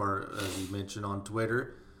Vandal Jim, or as you mentioned on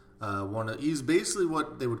Twitter. He's basically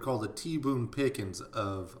what they would call the T. Boone Pickens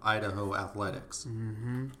of Idaho athletics.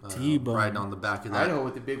 Mm-hmm. T-Bone. Riding on the back of that. Idaho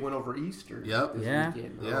with the big win over Eastern. Yep. This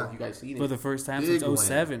weekend. I don't know if you guys seen it. For the first time since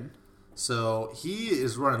 2007. So he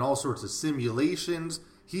is running all sorts of simulations.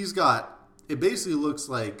 It basically looks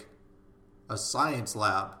like a science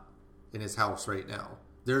lab in his house right now.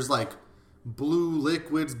 There's like blue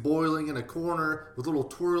liquids boiling in a corner with little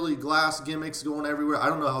twirly glass gimmicks going everywhere. I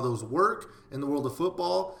don't know how those work in the world of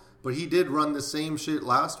football, but he did run the same shit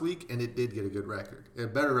last week, and it did get a good record. A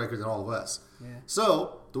better record than all of us. Yeah.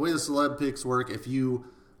 So the way the celeb picks work, if you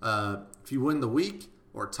win the week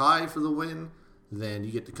or tie for the win, then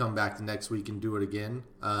you get to come back the next week and do it again.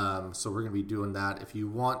 So we're going to be doing that. If you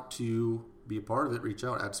want to be a part of it, reach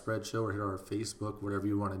out at Spread Show or hit our Facebook, whatever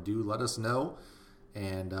you want to do. Let us know,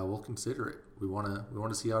 and we'll consider it. We want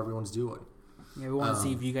to see how everyone's doing. Yeah, we want to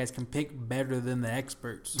see if you guys can pick better than the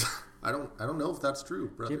experts. I don't know if that's true,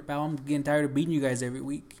 brother. Chip, I'm getting tired of beating you guys every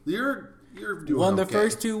week. You're doing won the okay.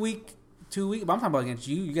 first 2 weeks. But I'm talking about against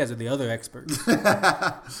you. You guys are the other experts. We're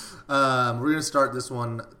going to start this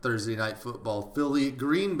one Thursday Night Football. Philly,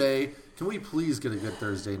 Green Bay. Can we please get a good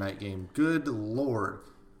Thursday night game? Good Lord.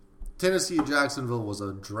 Tennessee, Jacksonville was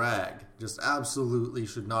a drag. Just absolutely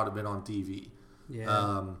should not have been on TV.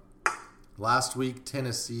 Yeah. Last week,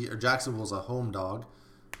 Jacksonville was a home dog,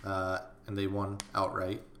 and they won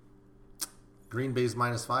outright. Green Bay's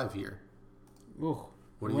 -5 here. Ooh.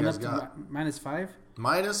 What do you guys got? -5?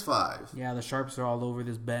 -5. Yeah, the Sharps are all over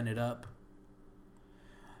this, betting it up.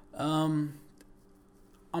 I'm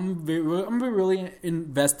really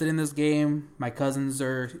invested in this game. My cousins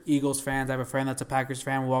are Eagles fans. I have a friend that's a Packers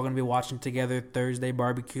fan. We're all going to be watching together Thursday,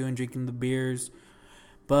 barbecue and drinking the beers.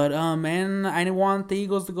 But man, I want the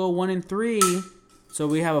Eagles to go 1-3. So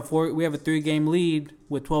we have a 3-game lead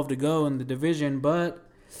with 12 to go in the division. But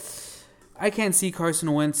I can't see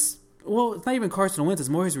Carson Wentz. Well, it's not even Carson Wentz. It's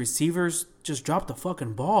more his receivers just dropped the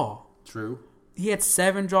fucking ball. True. He had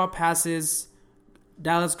 7 drop passes.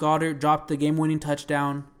 Dallas Goedert dropped the game-winning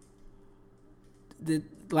touchdown.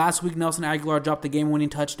 Last week, Nelson Aguilar dropped the game-winning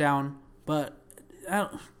touchdown. But I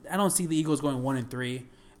don't see the Eagles going 1-3.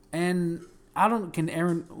 And can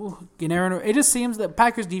Aaron? It just seems that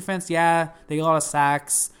Packers defense, yeah, they get a lot of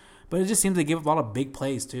sacks, but it just seems they give up a lot of big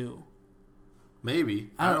plays too. Maybe.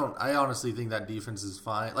 I honestly think that defense is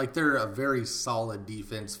fine. Like, they're a very solid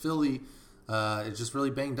defense. Philly is just really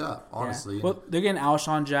banged up, honestly. Yeah. Well, they're getting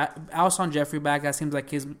Alshon Jeffrey back. That seems like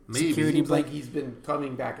his security. Seems like he's been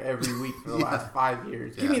coming back every week for the last 5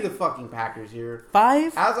 years. Give me the fucking Packers here.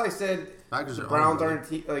 5? As I said, the Browns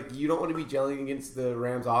aren't like, you don't want to be gelling against the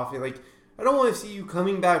Rams offense. Like, I don't want to see you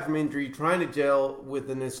coming back from injury, trying to gel with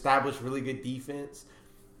an established, really good defense.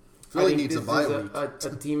 Philly needs a bye week.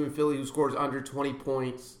 A team in Philly who scores under 20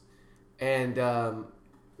 points, and I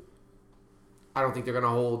don't think they're going to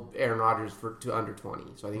hold Aaron Rodgers to under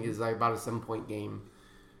 20. So I think it's like about a 7-point game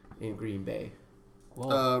in Green Bay.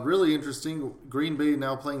 Really interesting. Green Bay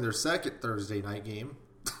now playing their second Thursday night game.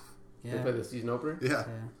 They play the season opener? Yeah.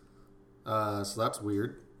 So that's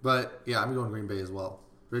weird. But, yeah, I'm going Green Bay as well.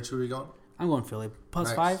 Rich, who are you going? I'm going Philly.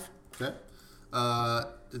 Plus 5. Okay.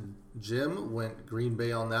 Jim went Green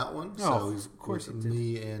Bay on that one. So he's of course with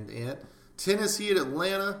me and Ant. Tennessee at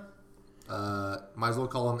Atlanta. Might as well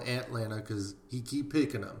call him Atlanta because he keep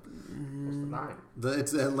picking them.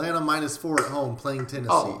 It's Atlanta -4 at home playing Tennessee.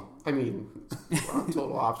 Oh, I mean, we're on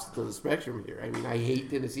total opposite of the spectrum here. I mean, I hate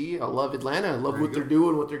Tennessee. I love Atlanta. I love what they're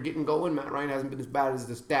doing, what they're getting going. Matt Ryan hasn't been as bad as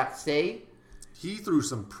the stats say. He threw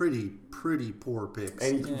some pretty poor picks.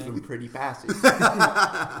 And he threw some pretty passes.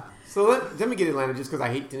 So let me get Atlanta just because I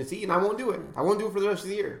hate Tennessee, and I won't do it. I won't do it for the rest of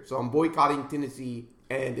the year. So I'm boycotting Tennessee,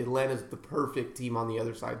 and Atlanta's the perfect team on the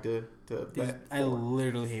other side to bet. I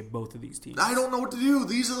literally hate both of these teams. I don't know what to do.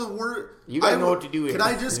 These are the worst. You gotta know what to do here. Can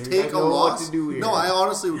I just take a loss? What to do here. No, I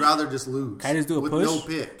honestly would rather just lose. Can I just do a with push? No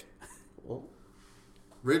pick. Well,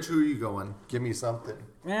 Rich, who are you going? Give me something.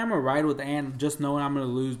 Man, I'm going to ride with Ant just knowing I'm going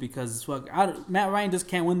to lose because Matt Ryan just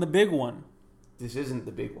can't win the big one. This isn't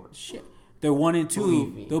the big one. Shit. They're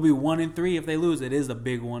 1-2. They'll be 1-3 if they lose. It is a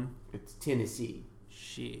big one. It's Tennessee.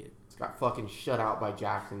 Shit. It's got fucking shut out by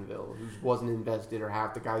Jacksonville, who wasn't invested, or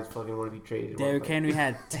half the guys fucking want to be traded. Derrick Henry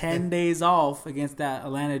had 10 days off against that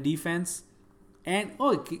Atlanta defense. And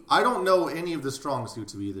I don't know any of the strong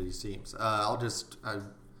suits of either of these teams. You have to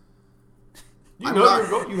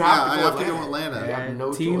go Atlanta. You have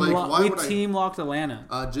no team we team locked Atlanta.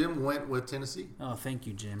 Jim went with Tennessee. Oh, thank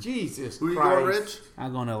you, Jim. Jesus Who Christ. Are you going, Rich?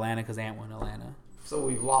 I'm going to Atlanta because Ant won Atlanta. So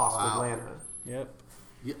we've lost Atlanta. Yep.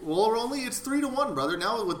 Yeah, well, it's 3-1, brother.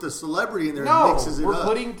 Now with the celebrity in there, no, mixes it we're up.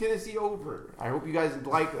 putting Tennessee over. I hope you guys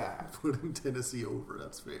like that. Putting Tennessee over.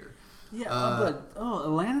 That's fair. Yeah, but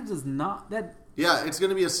Atlanta does not that. Yeah, it's going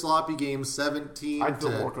to be a sloppy game. 17. I'd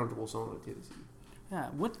feel more comfortable selling with Tennessee. Yeah,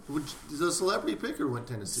 what? The celebrity picker went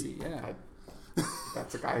Tennessee. Yeah.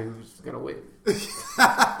 That's a guy who's going to win.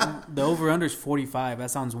 The over-under is 45. That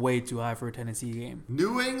sounds way too high for a Tennessee game.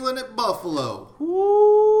 New England at Buffalo.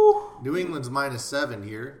 Woo! New England's -7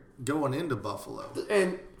 here, going into Buffalo.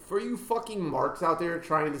 And for you fucking marks out there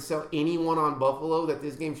trying to sell anyone on Buffalo that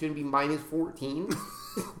this game shouldn't be -14,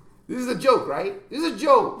 this is a joke, right? This is a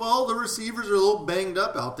joke. Well, the receivers are a little banged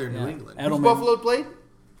up out there in New England. Who's Buffalo played?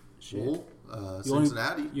 Well,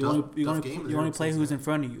 Cincinnati. You only play who's in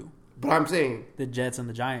front of you. But I'm saying the Jets and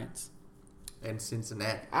the Giants. And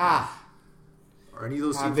Cincinnati. Are any of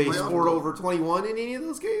those teams they scored over 21 in any of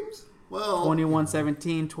those games? Well,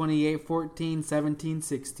 21-17, 28-14,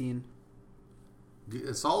 17-16.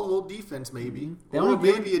 A solid little defense, maybe. Mm-hmm. Or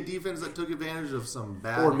maybe a defense that took advantage of some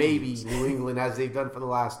bad. Or maybe New England, as they've done for the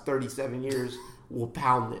last 37 years, will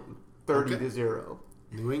pound them 30-0.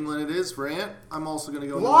 New England it is for Ant. I'm also going to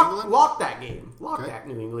go New England. Lock that game. Lock that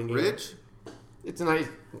New England game. Rich? It's a nice...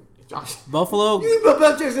 Josh. Buffalo. You put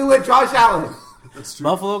Bill Jackson with Josh Allen. That's true.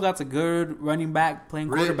 Buffalo got a good running back playing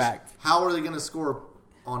quarterback. How are they going to score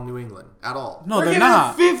on New England at all? No, they're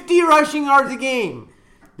not. 50 rushing yards a game.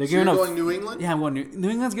 They're giving up. Going New England? Yeah, I'm going New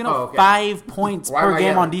England's giving up 5 points per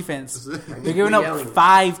game on defense. They're giving up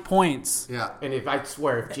 5 points. Yeah. And if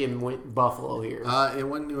Jim went Buffalo here. It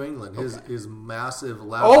went New England. His massive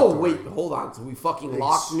laboratory. Oh, wait, hold on. So we fucking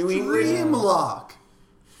locked New England? Extreme lock.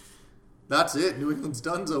 That's it. New England's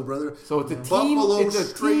donezo, brother. So it's a team. It's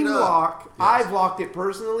a team lock. Yes. I've locked it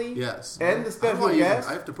personally. Yes. And the special guest.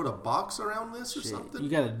 I have to put a box around this or something. You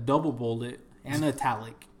got to double bold it and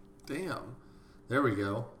italic. Damn. There we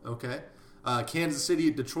go. Okay. Kansas City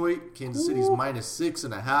at Detroit. Kansas City's -6.5.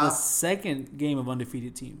 The second game of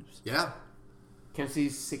undefeated teams. Yeah. Kansas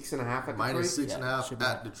City's 6.5 at Detroit. -6.5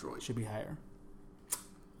 at Detroit. Should be higher.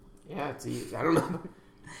 Yeah, it's easy. I don't know.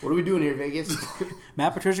 What are we doing here, Vegas?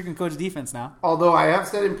 Matt Patricia can coach defense now. Although I have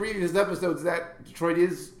said in previous episodes that Detroit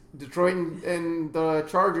and the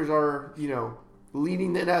Chargers are,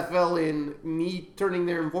 leading the NFL in turning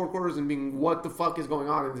there in 4 quarters and being what the fuck is going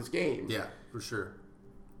on in this game. Yeah, for sure.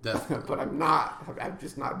 Definitely. But I'm not. I'm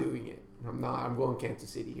just not doing it. I'm going Kansas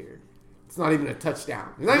City here. It's not even a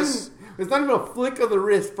touchdown. It's not even a flick of the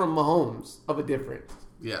wrist from Mahomes of a difference.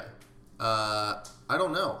 Yeah. I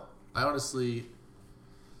don't know. I honestly...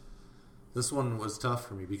 This one was tough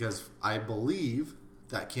for me because I believe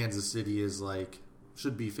that Kansas City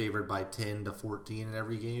should be favored by 10 to 14 in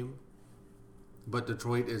every game. But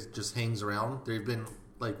Detroit just hangs around. They've been,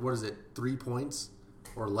 3 points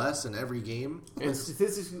or less in every game. And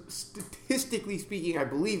statistically speaking, I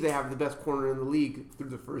believe they have the best corner in the league through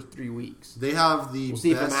the first 3 weeks. They have the We'll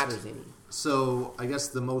see best, if it matters any. So, I guess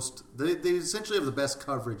they essentially have the best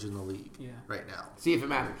coverage in the league right now. See if it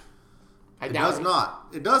matters. It does not.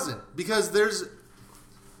 It doesn't. Because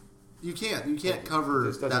you can't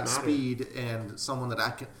cover that speed and someone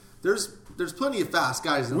that can... There's plenty of fast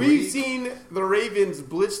guys in the league. We've seen the Ravens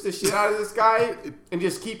blitz the shit out of this guy and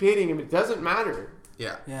just keep hitting him. It doesn't matter.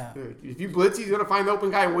 Yeah. If you blitz, he's going to find the open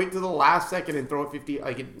guy and wait till the last second and throw it 50.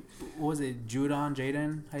 What was it? Jaden?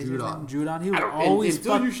 Judon. He was always...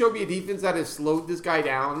 Until you show me a defense that has slowed this guy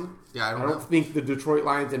down, I don't think the Detroit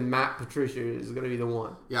Lions and Matt Patricia is going to be the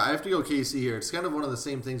one. Yeah, I have to go KC here. It's kind of one of the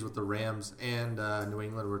same things with the Rams and New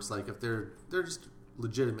England where it's like if they're just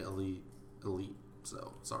legitimately elite.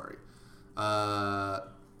 So, sorry.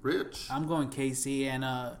 Rich? I'm going KC, and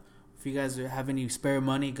if you guys have any spare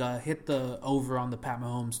money, hit the over on the Pat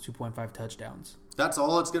Mahomes 2.5 touchdowns. That's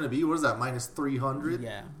all it's going to be? What is that, minus 300?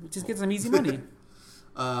 Yeah, just get some easy money.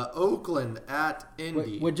 Oakland at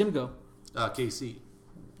Indy. Where'd Jim go? KC.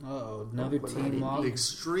 Uh-oh, another team lock.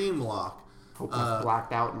 Extreme lock. Hope it's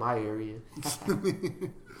blacked out in my area.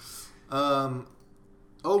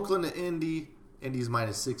 Oakland to Indy. Indy's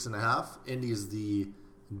minus 6.5. Indy is the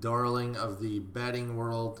darling of the betting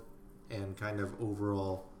world and kind of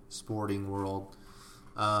overall sporting world.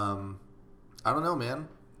 I don't know, man.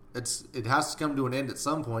 It has to come to an end at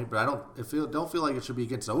some point, but I don't feel like it should be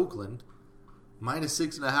against Oakland. Minus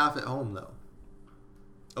 6.5 at home, though.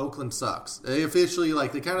 Oakland sucks. They officially,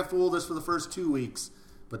 they kind of fooled us for the first 2 weeks,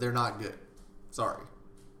 but they're not good. Sorry.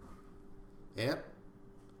 Ant?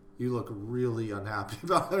 You look really unhappy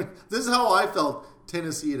about it. This is how I felt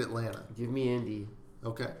Tennessee at Atlanta. Give me Indy.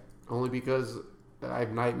 Okay. Only because I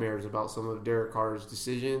have nightmares about some of Derek Carr's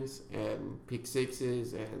decisions and pick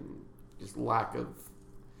sixes and just lack of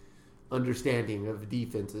understanding of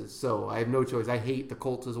defenses. So I have no choice. I hate the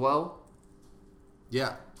Colts as well.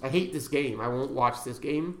 Yeah. I hate this game. I won't watch this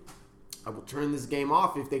game. I will turn this game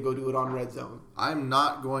off if they go do it on Red Zone. I'm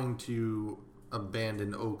not going to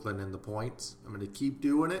abandon Oakland in the points. I'm going to keep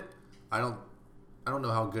doing it. I don't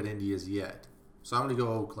know how good Indy is yet. So I'm going to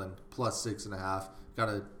go Oakland plus 6.5. Got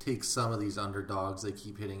to take some of these underdogs they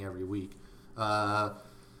keep hitting every week.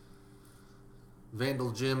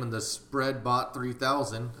 Vandal Jim and the spread bot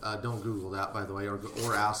 3,000. Don't Google that, by the way, or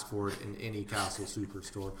ask for it in any Castle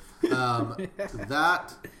Superstore.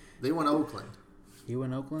 They went Oakland. You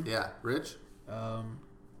went Oakland? Yeah, Rich.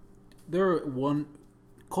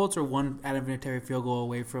 Colts are one advantage field goal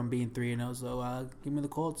away from being 3-0. So give me the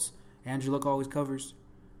Colts. Andrew Luck always covers.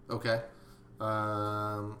 Okay.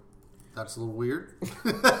 That's a little weird.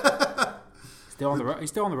 He's still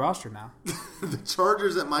on the roster now. The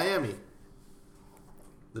Chargers at Miami.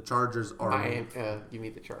 The Chargers are... Miami. Give me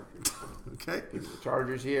the Chargers. Okay. Give me the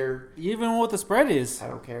Chargers here. You even know what the spread is. I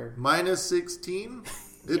don't care. Minus 16.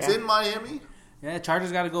 It's in Miami. Yeah,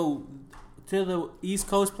 Chargers got to go to the East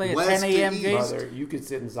Coast, play at 10 West a.m. to games. Brother, you could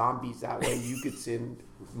send zombies that way. You could send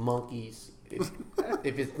monkeys.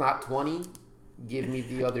 If it's not 20, give me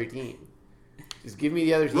the other team. Just give me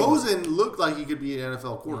the other team. Rosen looked like he could be an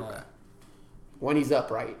NFL quarterback. Yeah. When he's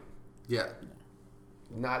upright. Yeah.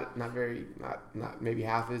 Not maybe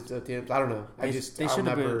half his attempts. I don't know.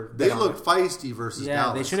 They looked feisty versus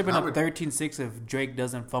Dallas. They should have been up 13-6 if Drake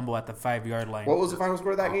doesn't fumble at the 5-yard line. What was the final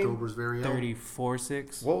score of that game? October's very own.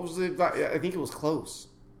 34-6. What was it? I think it was close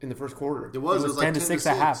in the first quarter. It was 10-6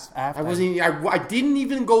 at half. I didn't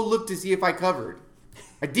even go look to see if I covered.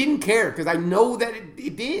 I didn't care because I know that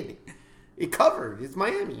it did. It covered. It's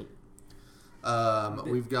Miami.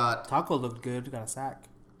 We've got Taco looked good. Got a sack.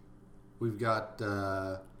 We've got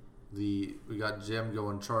we got Jim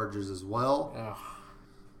going Chargers as well. Ugh.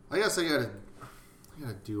 I guess I gotta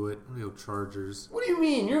do it. I'm gonna go Chargers. What do you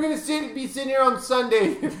mean? You're gonna be sitting here on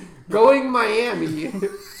Sunday going Miami?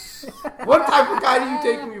 What type of guy do you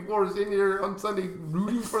take me for sitting here on Sunday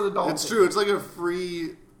rooting for the Dolphins? It's true. It's like a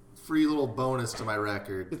free little bonus to my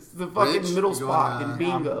record. It's the fucking middle spot in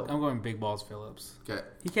bingo. I'm going Big Balls Phillips. Okay.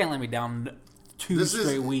 He can't let me down two this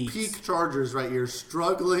straight weeks. This is peak Chargers right here,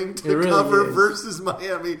 struggling to cover versus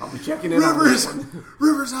Miami. I'll be checking in Rivers, on this one.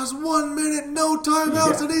 Rivers has 1 minute, no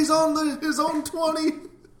timeouts, and he's on his own 20.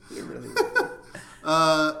 It really is.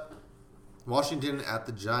 Washington at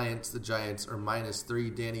the Giants. The Giants are -3.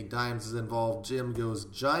 Danny Dimes is involved. Jim goes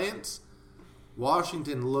Giants.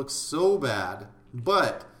 Washington looks so bad,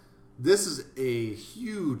 but this is a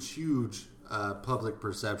huge public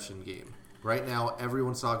perception game. Right now,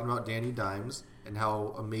 everyone's talking about Danny Dimes and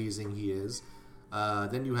how amazing he is.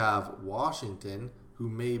 Then you have Washington, who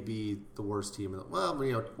may be the worst team.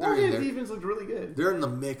 Washington's defense looked really good. They're in the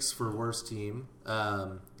mix for worst team,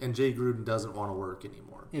 and Jay Gruden doesn't want to work anymore.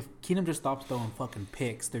 If Keenum just stops throwing fucking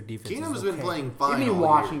picks, their defense Keenum's is been playing fine. Give me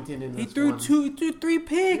Washington in this one. He threw 3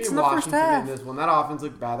 picks in the first half. In this one. That offense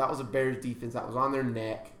looked bad. That was a Bears defense that was on their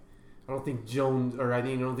neck. I don't think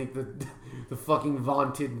the fucking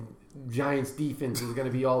vaunted Giants defense is going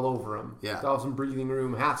to be all over them. Yeah. Still have some breathing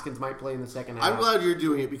room. Haskins might play in the second half. I'm glad you're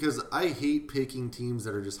doing it because I hate picking teams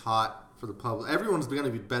that are just hot for the public. Everyone's going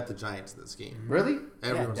to bet the Giants in this game. Really? I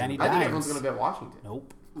think everyone's going to bet Washington.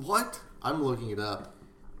 Nope. What? I'm looking it up.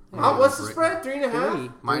 What's the spread?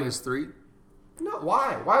 3.5? -3. No,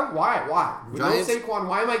 why? Why? With Giants, no Saquon,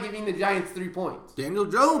 why am I giving the Giants 3 points? Daniel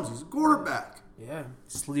Jones, he's a quarterback. Yeah.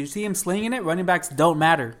 You see him slinging it? Running backs don't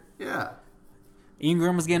matter. Yeah.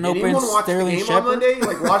 Ingram was getting open. Sterling watch the game Shepard? on Monday?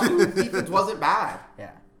 Like, Washington's defense wasn't bad.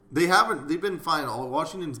 Yeah. They've been fine.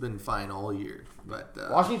 Washington's been fine all year. But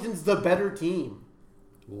Washington's the better team.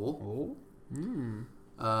 Cool.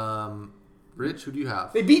 Rich, who do you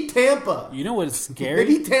have? They beat Tampa. You know what's scary?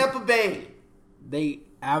 They beat Tampa Bay. They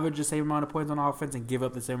average the same amount of points on offense and give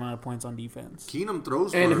up the same amount of points on defense. Keenum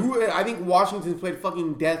throws I think Washington's played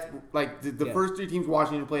fucking death. Like, the first 3 teams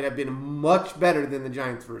Washington played have been much better than the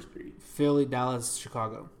Giants' first 3. Philly, Dallas,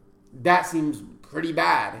 Chicago. That seems pretty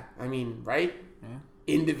bad. I mean, right? Yeah.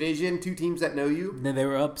 In division, 2 teams that know you. Then they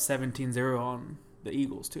were up 17-0 on the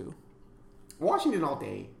Eagles, too. Washington all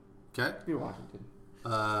day. Okay. Give me Washington.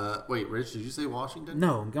 Wait, Rich, did you say Washington?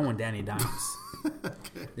 No, I'm going Danny Dimes.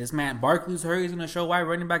 Okay. This man, Barkley's hurt. He's going to show why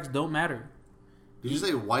running backs don't matter. Did you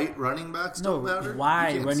say white running backs don't matter?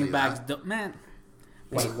 Why running backs don't... Man.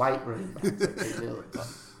 White running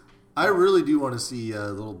backs. I really do want to see a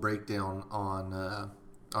little breakdown on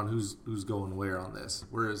who's going where on this.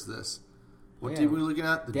 Where is this? What team are we looking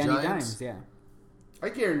at? The Danny Giants? Dimes, yeah. I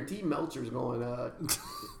guarantee Meltzer's going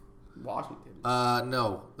Washington.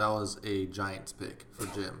 No, that was a Giants pick for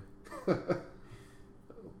Jim. Oh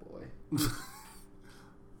boy.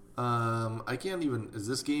 I can't even. Is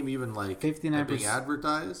this game even like 59% being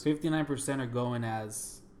advertised? 59% are going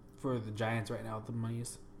as for the Giants right now. The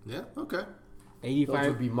money's Yeah. Okay. 85 Those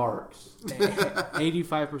would be marks.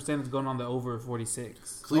 85% is going on the over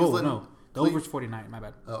 46. Cleveland. Oh no, the over's 49. My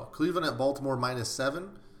bad. Oh, Cleveland at Baltimore -7.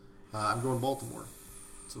 I'm going Baltimore.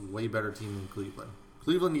 It's a way better team than Cleveland.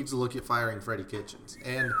 Cleveland needs to look at firing Freddie Kitchens.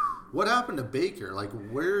 And what happened to Baker? Like,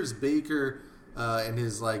 where's Baker and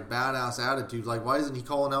his like badass attitude? Like, why isn't he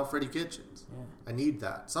calling out Freddie Kitchens? Yeah. I need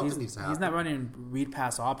that. Something needs to happen. He's not running read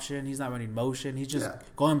pass option. He's not running motion. He's just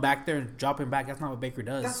going back there and dropping back. That's not what Baker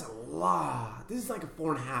does. That's a lot. This is like a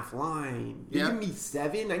 4.5 line. You Yeah. give me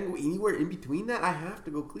 7. I can go anywhere in between that. I have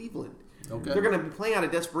to go Cleveland. Okay. They're going to be playing out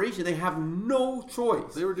of desperation. They have no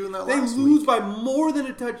choice. They were doing that They last lose week. by more than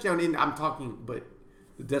a touchdown. And I'm talking, but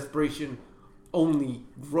the desperation only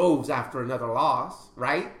grows after another loss,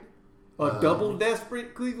 right? A double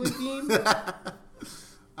desperate Cleveland team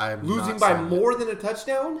I'm losing not by saying more than a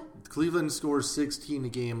touchdown. Cleveland scores 16 a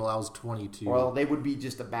game, allows 22. Well, they would be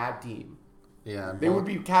just a bad team. Yeah, They would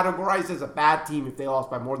be categorized as a bad team if they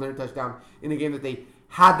lost by more than a touchdown in a game that they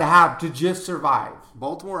had to have to just survive.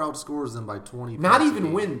 Baltimore outscores them by 20. Not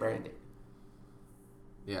even win, Brandon.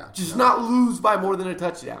 Yeah, Just not lose by more than a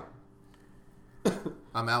touchdown.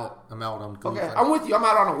 I'm out on Cleveland. Okay, I'm with you. I'm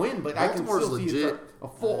out on a win, but Baltimore's I can still see legit. it's a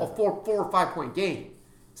 4 or 5 point game.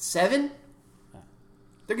 7?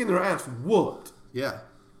 They're getting their ass whooped. Yeah.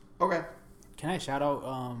 Okay. Can I shout out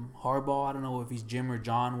Harbaugh? I don't know if he's Jim or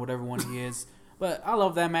John, whatever one he is. But I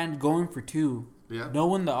love that man going for 2. Yeah.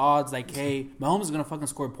 Knowing the odds, like, hey, Mahomes is going to fucking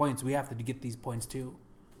score points. We have to get these points too.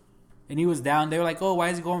 And he was down. They were like, oh, why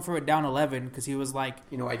is he going for it down 11? Because he was like...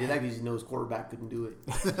 You know, I did that because he knows quarterback couldn't do it.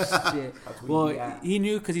 Shit. Well, he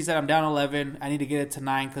knew because he said, I'm down 11. I need to get it to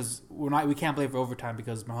 9 because we can't play for overtime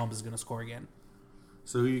because Mahomes is going to score again.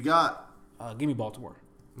 So who you got? Give me Baltimore.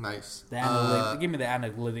 Nice. Give me the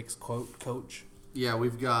analytics coach. Yeah,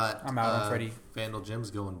 we've got... I'm out on Freddie. Vandal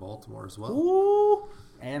Jim's going Baltimore as well. Ooh.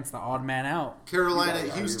 And it's the odd man out. Carolina,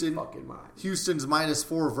 Houston. Houston's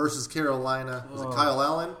 -4 versus Carolina. Is it Kyle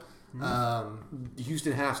Allen?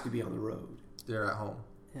 Houston has to be on the road. They're at home.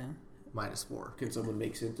 Yeah. -4. Can someone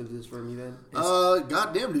make sense of this for me then?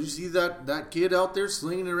 Goddamn, did you see that kid out there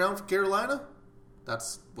slinging it around for Carolina?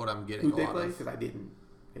 That's what I'm getting. Who they play? Because I didn't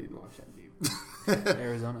watch that game.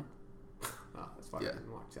 Arizona. I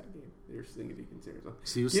didn't watch that game. They're slinging it against Arizona.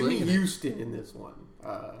 So give me Houston in this one.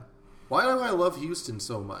 Why do I love Houston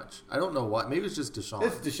so much? I don't know why. Maybe it's just Deshaun.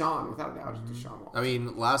 It's Deshaun, without a doubt. It's Deshaun Watson. I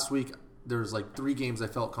mean, last week there was like 3 games I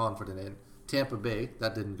felt confident in. Tampa Bay,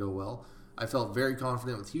 that didn't go well. I felt very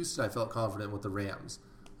confident with Houston. I felt confident with the Rams.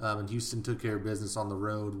 And Houston took care of business on the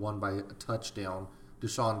road, won by a touchdown.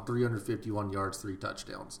 Deshaun, 351 yards, 3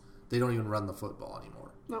 touchdowns. They don't even run the football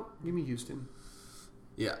anymore. No, give me Houston.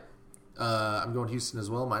 Yeah. I'm going Houston as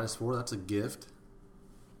well, -4. That's a gift.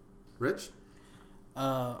 Rich?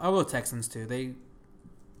 I'll go Texans too.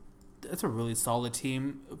 That's a really solid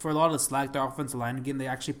team. For a lot of the slack, their offensive line again, they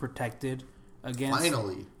actually protected against.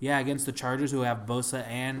 Finally, against the Chargers who have Bosa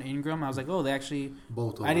and Ingram. I was like, oh, they actually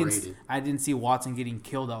both overrated. I didn't see Watson getting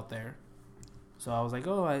killed out there, so I was like,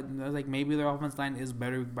 I was like, maybe their offensive line is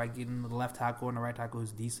better by getting the left tackle and the right tackle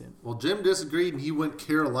who's decent. Well, Jim disagreed and he went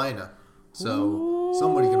Carolina, so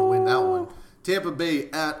somebody's gonna win that one. Tampa Bay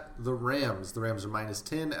at the Rams. The Rams are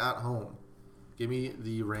 -10 at home. Give me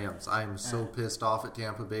the Rams. I'm so pissed off at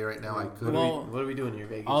Tampa Bay right now. What are we doing here,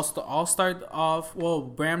 Vegas? I'll start off. Well,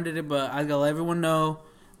 Bram did it, but I gotta let everyone know.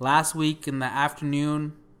 Last week in the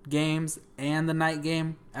afternoon games and the night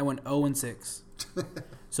game, I went 0-6.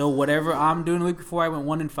 So whatever I'm doing the week before, I went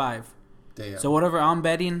 1-5. Damn. So whatever I'm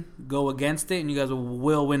betting, go against it, and you guys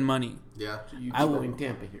will win money. Yeah. So you going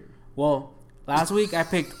Tampa here? Well, last week I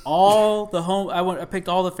picked all the home. I picked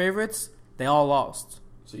all the favorites. They all lost.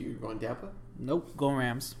 So you're going Tampa? Nope, going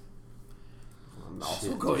Rams. I'm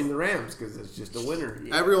also going the Rams because it's just a winner.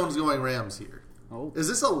 Yeah. Everyone's going Rams here. Oh. Is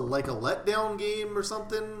this a letdown game or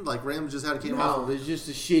something? Like Rams just had a game off? No, it's just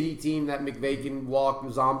a shitty team that McVay can walk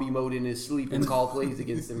zombie mode in his sleep and call plays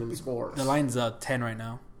against them and score. The line's 10 right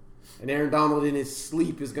now. And Aaron Donald in his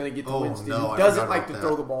sleep is going to get to Winston, no, who doesn't like to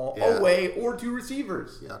throw the ball away or to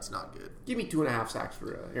receivers. Yeah, that's not good. Give me 2.5 sacks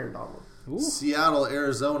for Aaron Donald. Ooh. Seattle,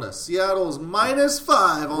 Arizona. Seattle's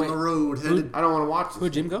 -5 on the road. I don't want to watch this.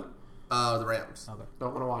 Who'd Jim go? The Rams. Okay.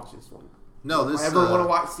 Don't want to watch this one. No, this. I ever want to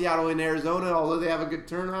watch Seattle in Arizona, although they have a good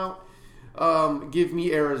turnout. Give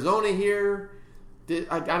me Arizona here.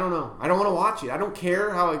 I don't know. I don't want to watch it. I don't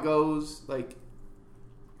care how it goes. Like,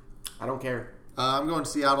 I don't care. I'm going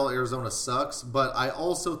Seattle. Arizona sucks, but I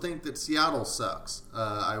also think that Seattle sucks.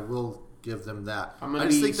 I will give them that. I'm going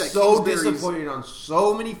to be so disappointed on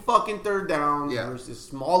so many fucking third downs versus this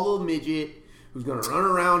small little midget who's going to run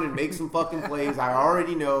around and make some fucking plays. I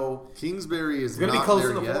already know. Kingsbury is going to be close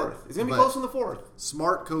in the fourth. It's going to be close in the fourth.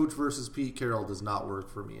 Smart coach versus Pete Carroll does not work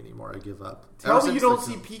for me anymore. I give up. Tell me you don't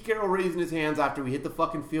see Pete Carroll raising his hands after we hit the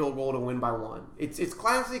fucking field goal to win by 1. It's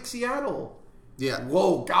classic Seattle. Yeah.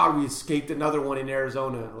 Whoa, God, we escaped another one in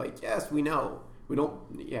Arizona. Like, yes, we know. We don't.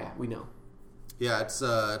 Yeah, we know. Yeah, it's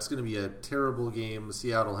going to be a terrible game.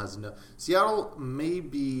 Seattle may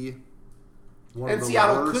be one of the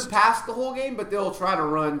Seattle worst. could pass the whole game, but they'll try to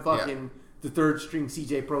run fucking the third string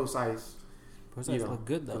CJ Pro-size. Pro-size looked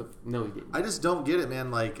good though. No, he didn't. I just don't get it, man.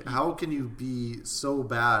 Like, how can you be so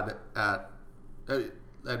bad at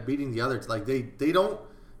beating the others? Like, they don't.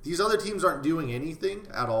 These other teams aren't doing anything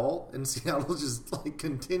at all, and Seattle just like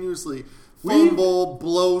continuously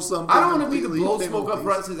blow something. I don't want to be the blow smoke up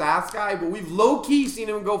Russ's ass guy, but we've low key seen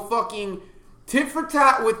him go fucking tit for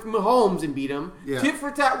tat with Mahomes and beat him. Yeah. Tit for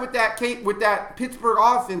tat with that Pittsburgh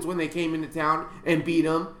offense when they came into town and beat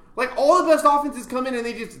him. Like, all the best offenses come in and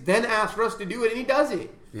they just then ask Russ to do it, and he does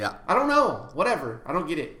it. Yeah. I don't know. Whatever. I don't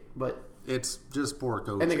get it, but it's just poor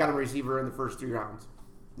coaching. And they got a receiver in the first 3 rounds.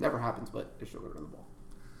 Never happens, but they're still going to run the ball.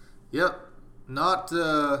 Yep, not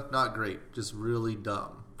great. Just really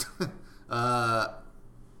dumb.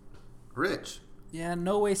 Rich. Yeah,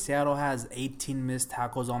 no way Seattle has 18 missed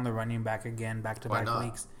tackles on the running back again, back-to-back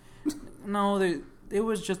weeks. No, it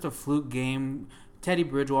was just a fluke game. Teddy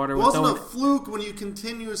Bridgewater was wasn't a fluke when you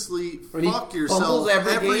continuously fuck yourself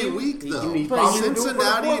every week, though.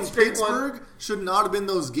 Cincinnati and Pittsburgh should not have been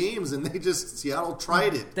those games, and Seattle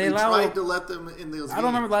tried it. They tried to let them in those games. I don't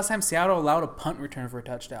remember the last time Seattle allowed a punt return for a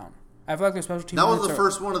touchdown. I feel like their special team. That was the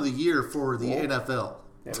first one of the year for the NFL.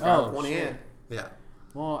 One hand. Yeah.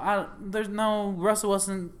 Well, there's no Russell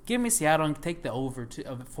Wilson. Give me Seattle and take the over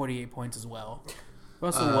of 48 points as well.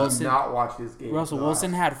 Russell Wilson. Not watch this game. Russell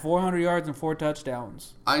Wilson had 400 yards and 4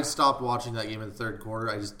 touchdowns. I stopped watching that game in the third quarter.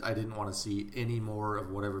 I didn't want to see any more of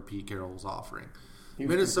whatever Pete Carroll was offering.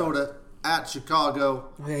 Minnesota at Chicago.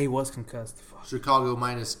 Oh, yeah, he was concussed. Fuck. Chicago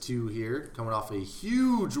 -2 here, coming off a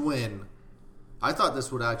huge win. I thought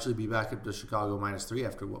this would actually be back up to Chicago -3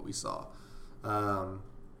 after what we saw.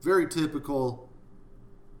 Very typical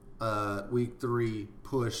week 3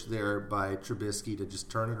 push there by Trubisky to just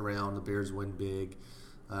turn it around. The Bears win big.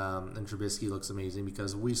 And Trubisky looks amazing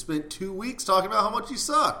because we spent 2 weeks talking about how much he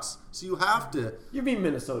sucks. So you have to. Give me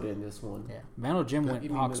Minnesota in this one. Yeah, Vandal Jim went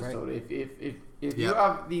Hawks, right? If you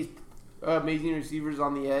have these amazing receivers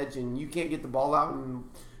on the edge and you can't get the ball out in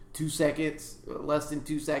 2 seconds, less than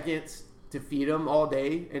 2 seconds to feed them all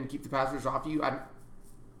day and keep the pass rush off you,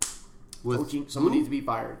 someone needs to be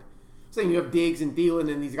fired. Saying you have Diggs and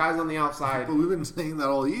Thielen and these guys on the outside. But we've been saying that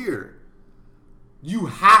all year. You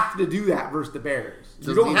have to do that versus the Bears.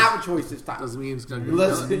 You don't have a choice this time. Doesn't mean he's going to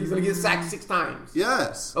he's going to get sacked 6 times.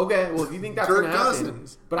 Yes. Okay, well, if you think that's going to happen.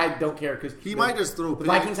 But I don't care because he might just throw the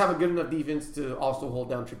Vikings have a good enough defense to also hold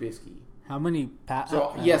down Trubisky. How many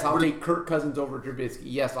yes, I'll take Kirk Cousins over Trubisky.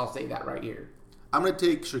 Yes, I'll say that right here. I'm going to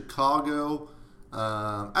take Chicago.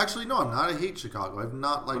 Actually, no, I'm not. I hate Chicago. I've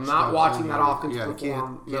not liked Chicago. I'm not watching that offense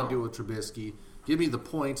perform. Can't do it with Trubisky. Give me the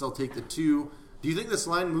points. I'll take the 2. Do you think this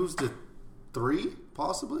line moves to 3,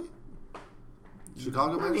 possibly?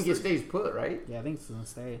 Chicago. I think it stays put, right? Yeah, I think it's going to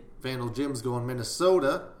stay. Vandal Jim's going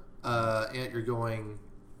Minnesota. Ant, you're going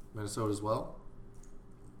Minnesota as well.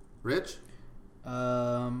 Rich?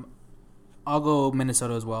 I'll go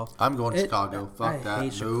Minnesota as well. I'm going Chicago. Fuck that.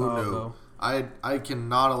 Hate Chicago. No. I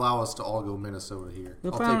cannot allow us to all go Minnesota here.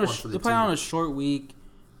 They'll play on a short week.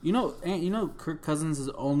 You know, Kirk Cousins has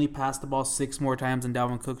only passed the ball 6 more times than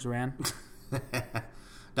Dalvin Cook's ran.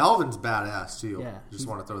 Dalvin's badass too. Yeah, just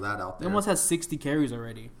want to throw that out there. He almost has 60 carries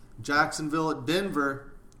already. Jacksonville at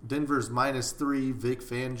Denver. Denver's -3. Vic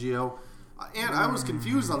Fangio. And I was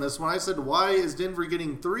confused on this one. I said, "Why is Denver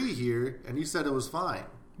getting 3 here?" And he said it was fine.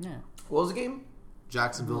 Yeah. What was the game?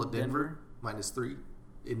 Jacksonville at Denver. -3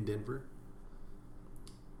 in Denver.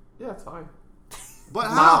 Yeah, it's fine. But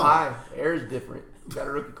how? Mile high. Air's different. You got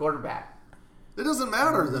a rookie quarterback. It doesn't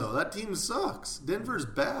matter, though. That team sucks. Denver's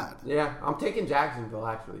bad. Yeah, I'm taking Jacksonville,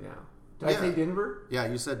 actually, now. Did I say Denver? Yeah,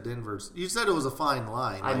 you said Denver's. You said it was a fine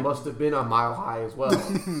line. I must have been a mile high as well.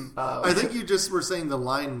 I think you just were saying the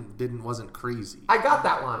line wasn't crazy. I got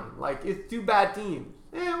that line. Like, it's 2 bad teams.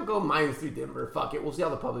 We'll go -3 Denver. Fuck it. We'll see how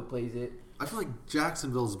the public plays it. I feel like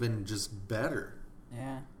Jacksonville's been just better.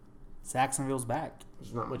 Yeah. Jacksonville's back.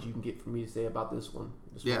 There's not much you can get from me to say about this one.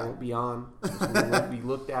 This one won't be on. This one won't be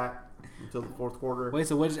looked at until the 4th quarter. Wait,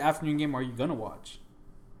 so which afternoon game are you going to watch?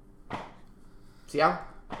 See how?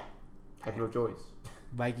 I have no choice.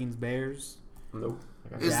 Vikings, Bears? Nope.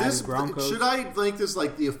 Is this Broncos? Should I think this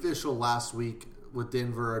like the official last week with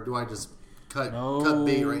Denver, or do I just cut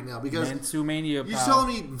bait right now? Because Mania, you're telling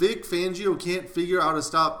me Vic Fangio can't figure out how to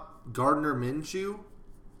stop Gardner Minshew?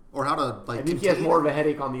 Or how to, like, I think he has more of a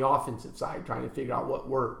headache on the offensive side trying to figure out what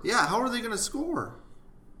works. Yeah, how are they going to score?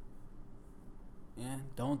 Yeah,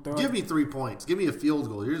 don't throw Give me 3 points. Give me a field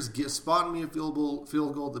goal. You're just spotting me a field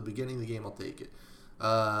goal at the beginning of the game. I'll take it.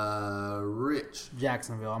 Rich.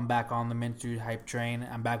 Jacksonville. I'm back on the Minshew hype train.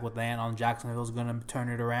 I'm back with Ant on Jacksonville's going to turn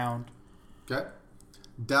it around. Okay.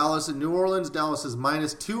 Dallas and New Orleans. Dallas is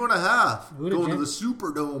 -2.5. Going to the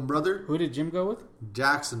Superdome, brother. Who did Jim go with?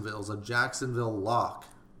 Jacksonville's a Jacksonville lock.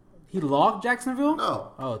 He locked Jacksonville?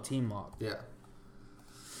 No. Oh, team lock. Yeah.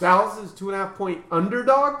 Dallas is 2.5-point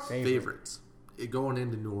underdogs? Favorites. Going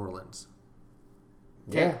into New Orleans.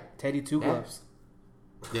 Yeah. Teddy Two Gloves.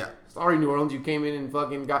 Yeah. Sorry, New Orleans. You came in and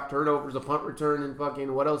fucking got turnovers, a punt return, and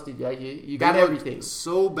fucking what else did you? You got everything.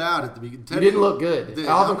 So bad at the beginning. You didn't look good.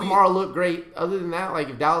 Alvin Kamara looked great. Other than that, like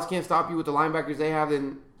if Dallas can't stop you with the linebackers they have,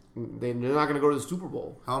 then they're not going to go to the Super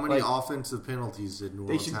Bowl. How many offensive penalties did New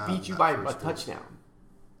Orleans have? They should beat you by a touchdown.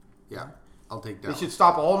 Yeah, I'll take Dallas. They should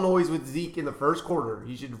stop all noise with Zeke in the first quarter.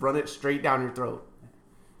 You should run it straight down your throat.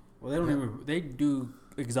 Well, they don't even. They do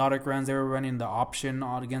exotic runs. They were running the option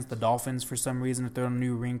against the Dolphins for some reason to throw a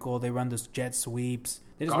new wrinkle. They run this jet sweeps.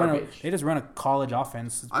 They just run a college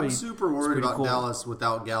offense. I'm super worried about Dallas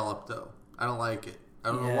without Gallup, though. I don't like it.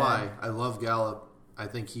 I don't know why. I love Gallup. I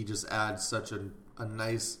think he just adds such a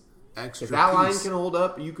nice extra. If that line can hold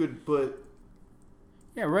up, you could put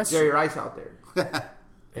Jerry Rice out there.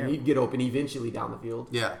 And he'd get open eventually down the field.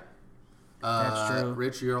 Yeah. That's true.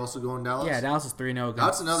 Rich, you're also going Dallas? Yeah, Dallas is 3-0 against...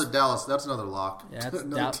 That's another Dallas. That's another lock. Yeah, that's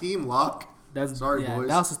another team lock. Sorry, boys.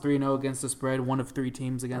 Dallas is 3-0 against the spread. One of 3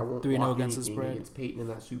 teams 3-0 against the spread. Against Peyton in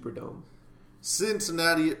that Superdome.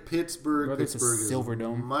 Cincinnati at Pittsburgh. Pittsburgh is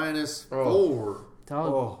Silverdome. -4.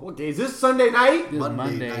 What day is this? Sunday night?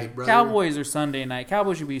 Monday night, brother. Cowboys are Sunday night.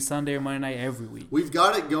 Cowboys should be Sunday or Monday night every week. We've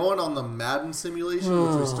got it going on the Madden simulation,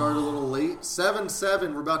 which we started a little late.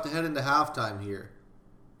 7-7. We're about to head into halftime here.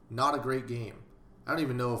 Not a great game. I don't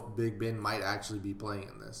even know if Big Ben might actually be playing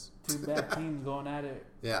in this. 2 bad teams going at it.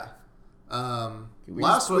 Yeah.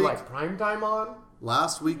 Last week, prime time on.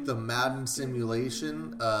 Last week, the Madden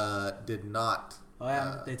simulation did not Oh,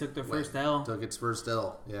 yeah. They took their first L. Took its first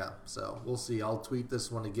L, yeah. So we'll see. I'll tweet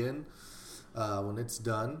this one again when it's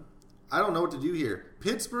done. I don't know what to do here.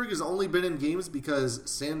 Pittsburgh has only been in games because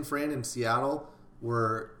San Fran and Seattle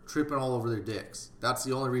were tripping all over their dicks. That's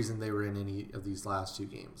the only reason they were in any of these last 2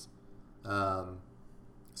 games.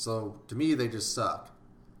 So, to me, they just suck.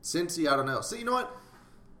 Cincy, I don't know. So, you know what?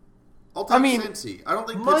 I'll take Cincy. I don't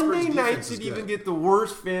think Monday night should even get the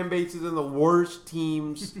worst fan bases and the worst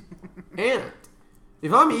teams. And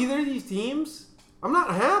if I'm either of these teams, I'm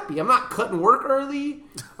not happy. I'm not cutting work early.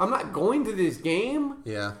 I'm not going to this game.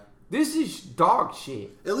 Yeah. This is dog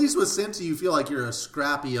shit. At least with Cincy, you feel like you're a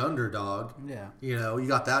scrappy underdog. Yeah. You know, you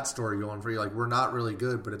got that story going for you. Like, we're not really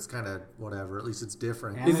good, but it's kind of whatever. At least it's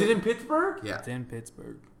different. Yeah. Is it in Pittsburgh? Yeah. It's in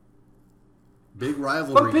Pittsburgh. Big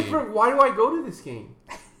rivalry But Pittsburgh, why do I go to this game?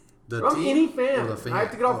 I'm any fan. I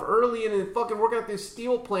have to get off early and then fucking work out this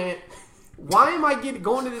steel plant. Why am I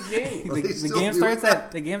going to this game? the game starts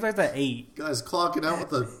at 8. Guys clocking out with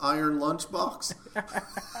the iron lunchbox.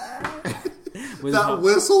 That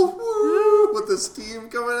whistle, woo, with the steam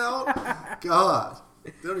coming out. God,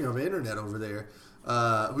 they don't even have internet over there.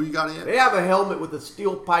 Who you got in? They have a helmet with a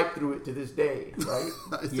steel pipe through it to this day, right?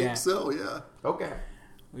 I think so. Yeah. Okay.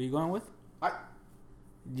 What are you going with?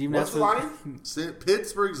 What's the line?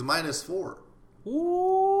 Pittsburgh's -4.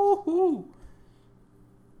 Ooh.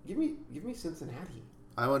 Give me Cincinnati.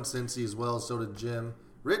 I went Cincy as well. So did Jim.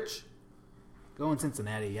 Rich? Going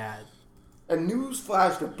Cincinnati, yeah. A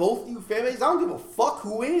newsflash to both you fan bases. I don't give a fuck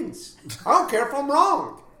who wins. I don't care if I'm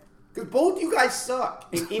wrong. Because both you guys suck.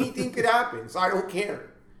 And anything could happen. So I don't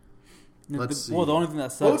care. Let's see. Well, the only thing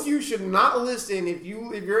that sucks... Both of you should not listen if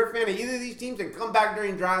you're a fan of either of these teams and come back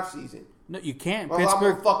during draft season. No, you can't. Well,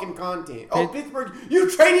 Pittsburgh... more fucking content. Pittsburgh, you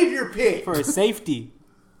traded your pick. For a safety.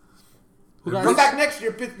 Come back next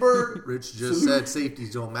year, Pittsburgh. Rich just said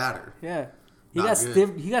safeties don't matter. Yeah. He got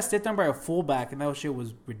stiffed on by a fullback, and that shit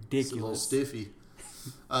was ridiculous. It's a little stiffy.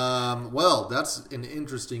 Well, that's an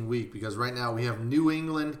interesting week because right now we have New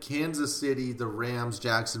England, Kansas City, the Rams,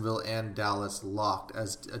 Jacksonville, and Dallas locked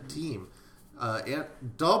as a team. And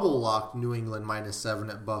double locked New England -7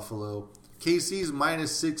 at Buffalo. KC's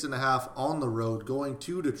 -6.5 on the road, going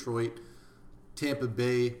to Detroit. Tampa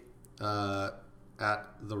Bay at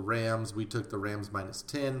the Rams. We took the Rams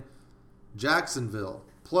 -10. Jacksonville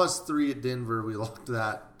 +3 at Denver. We locked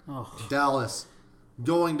that. Oh. Dallas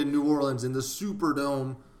going to New Orleans in the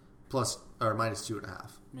Superdome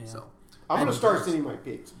 -2.5. Yeah. So I'm going to start sending my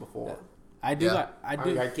picks before. I do. I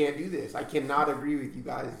can't do this. I cannot agree with you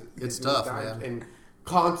guys. It's tough, man. And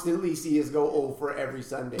constantly see us go 0 for every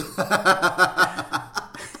Sunday.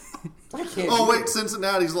 I can't. Oh wait,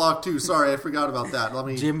 Cincinnati's locked too. Sorry, I forgot about that. Let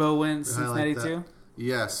me. Jimbo wins Cincinnati too.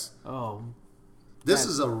 Yes. Oh. This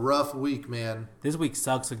is a rough week, man. This week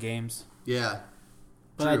sucks with games. Yeah.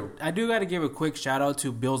 But I do got to give a quick shout out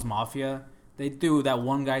to Bills Mafia. They threw that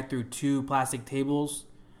one guy through 2 plastic tables.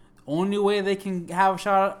 Only way they can have a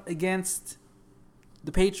shot against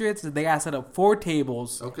the Patriots is they got to set up 4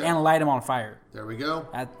 tables and light them on fire. There we go.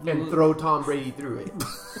 And throw Tom Brady through it.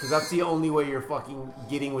 Because that's the only way you're fucking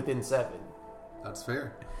getting within 7. That's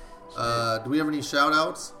fair. Do we have any shout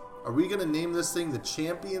outs? Are we going to name this thing the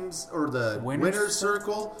Champions or the Winner's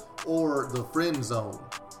Circle or the Friend Zone?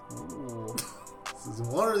 This is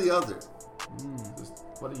one or the other.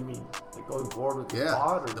 What do you mean? Like going forward with the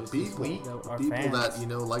pod or the just people, the people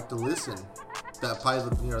that like to listen, that buy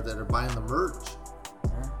the that are buying the merch.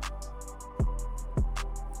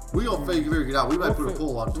 We gonna figure it out. We might put a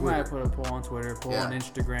poll on Twitter. We might put a poll on Twitter, on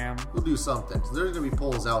Instagram. We'll do something. So there's gonna be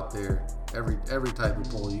polls out there. Every type of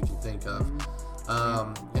poll you can think of.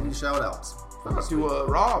 Any shout outs? To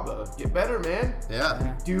Rob, get better, man.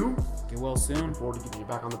 Yeah. Do get well soon. Looking forward to getting you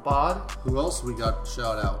back on the pod. Who else we got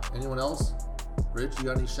shout out? Anyone else? Rich, you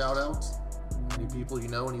got any shout outs? Any people you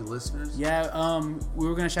know? Any listeners? Yeah, we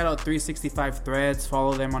were gonna shout out 365 Threads.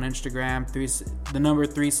 Follow them on Instagram. The number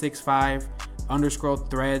 365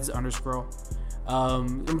 _threads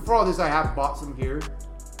 _. And for all this, I have bought some gear.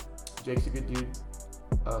 Jake's a good dude.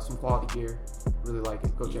 Some quality gear. Really like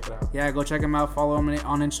it. Go check it out. Yeah, go check him out. Follow him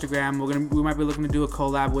on Instagram. We might be looking to do a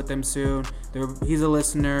collab with them soon. He's a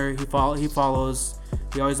listener. He follows.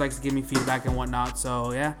 He always likes to give me feedback and whatnot.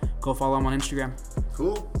 So yeah, go follow him on Instagram.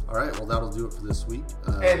 Cool. All right. Well, that'll do it for this week.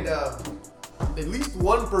 And at least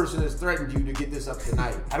one person has threatened you to get this up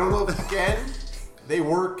tonight. I don't know if you can. They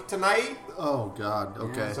work tonight. Oh God.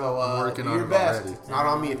 Okay. Yeah. So I'm working on your it best. already. It's not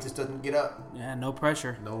on me if this doesn't get up. Yeah, no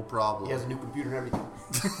pressure. No problem. He has a new computer and everything.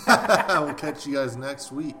 We'll catch you guys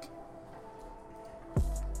next week.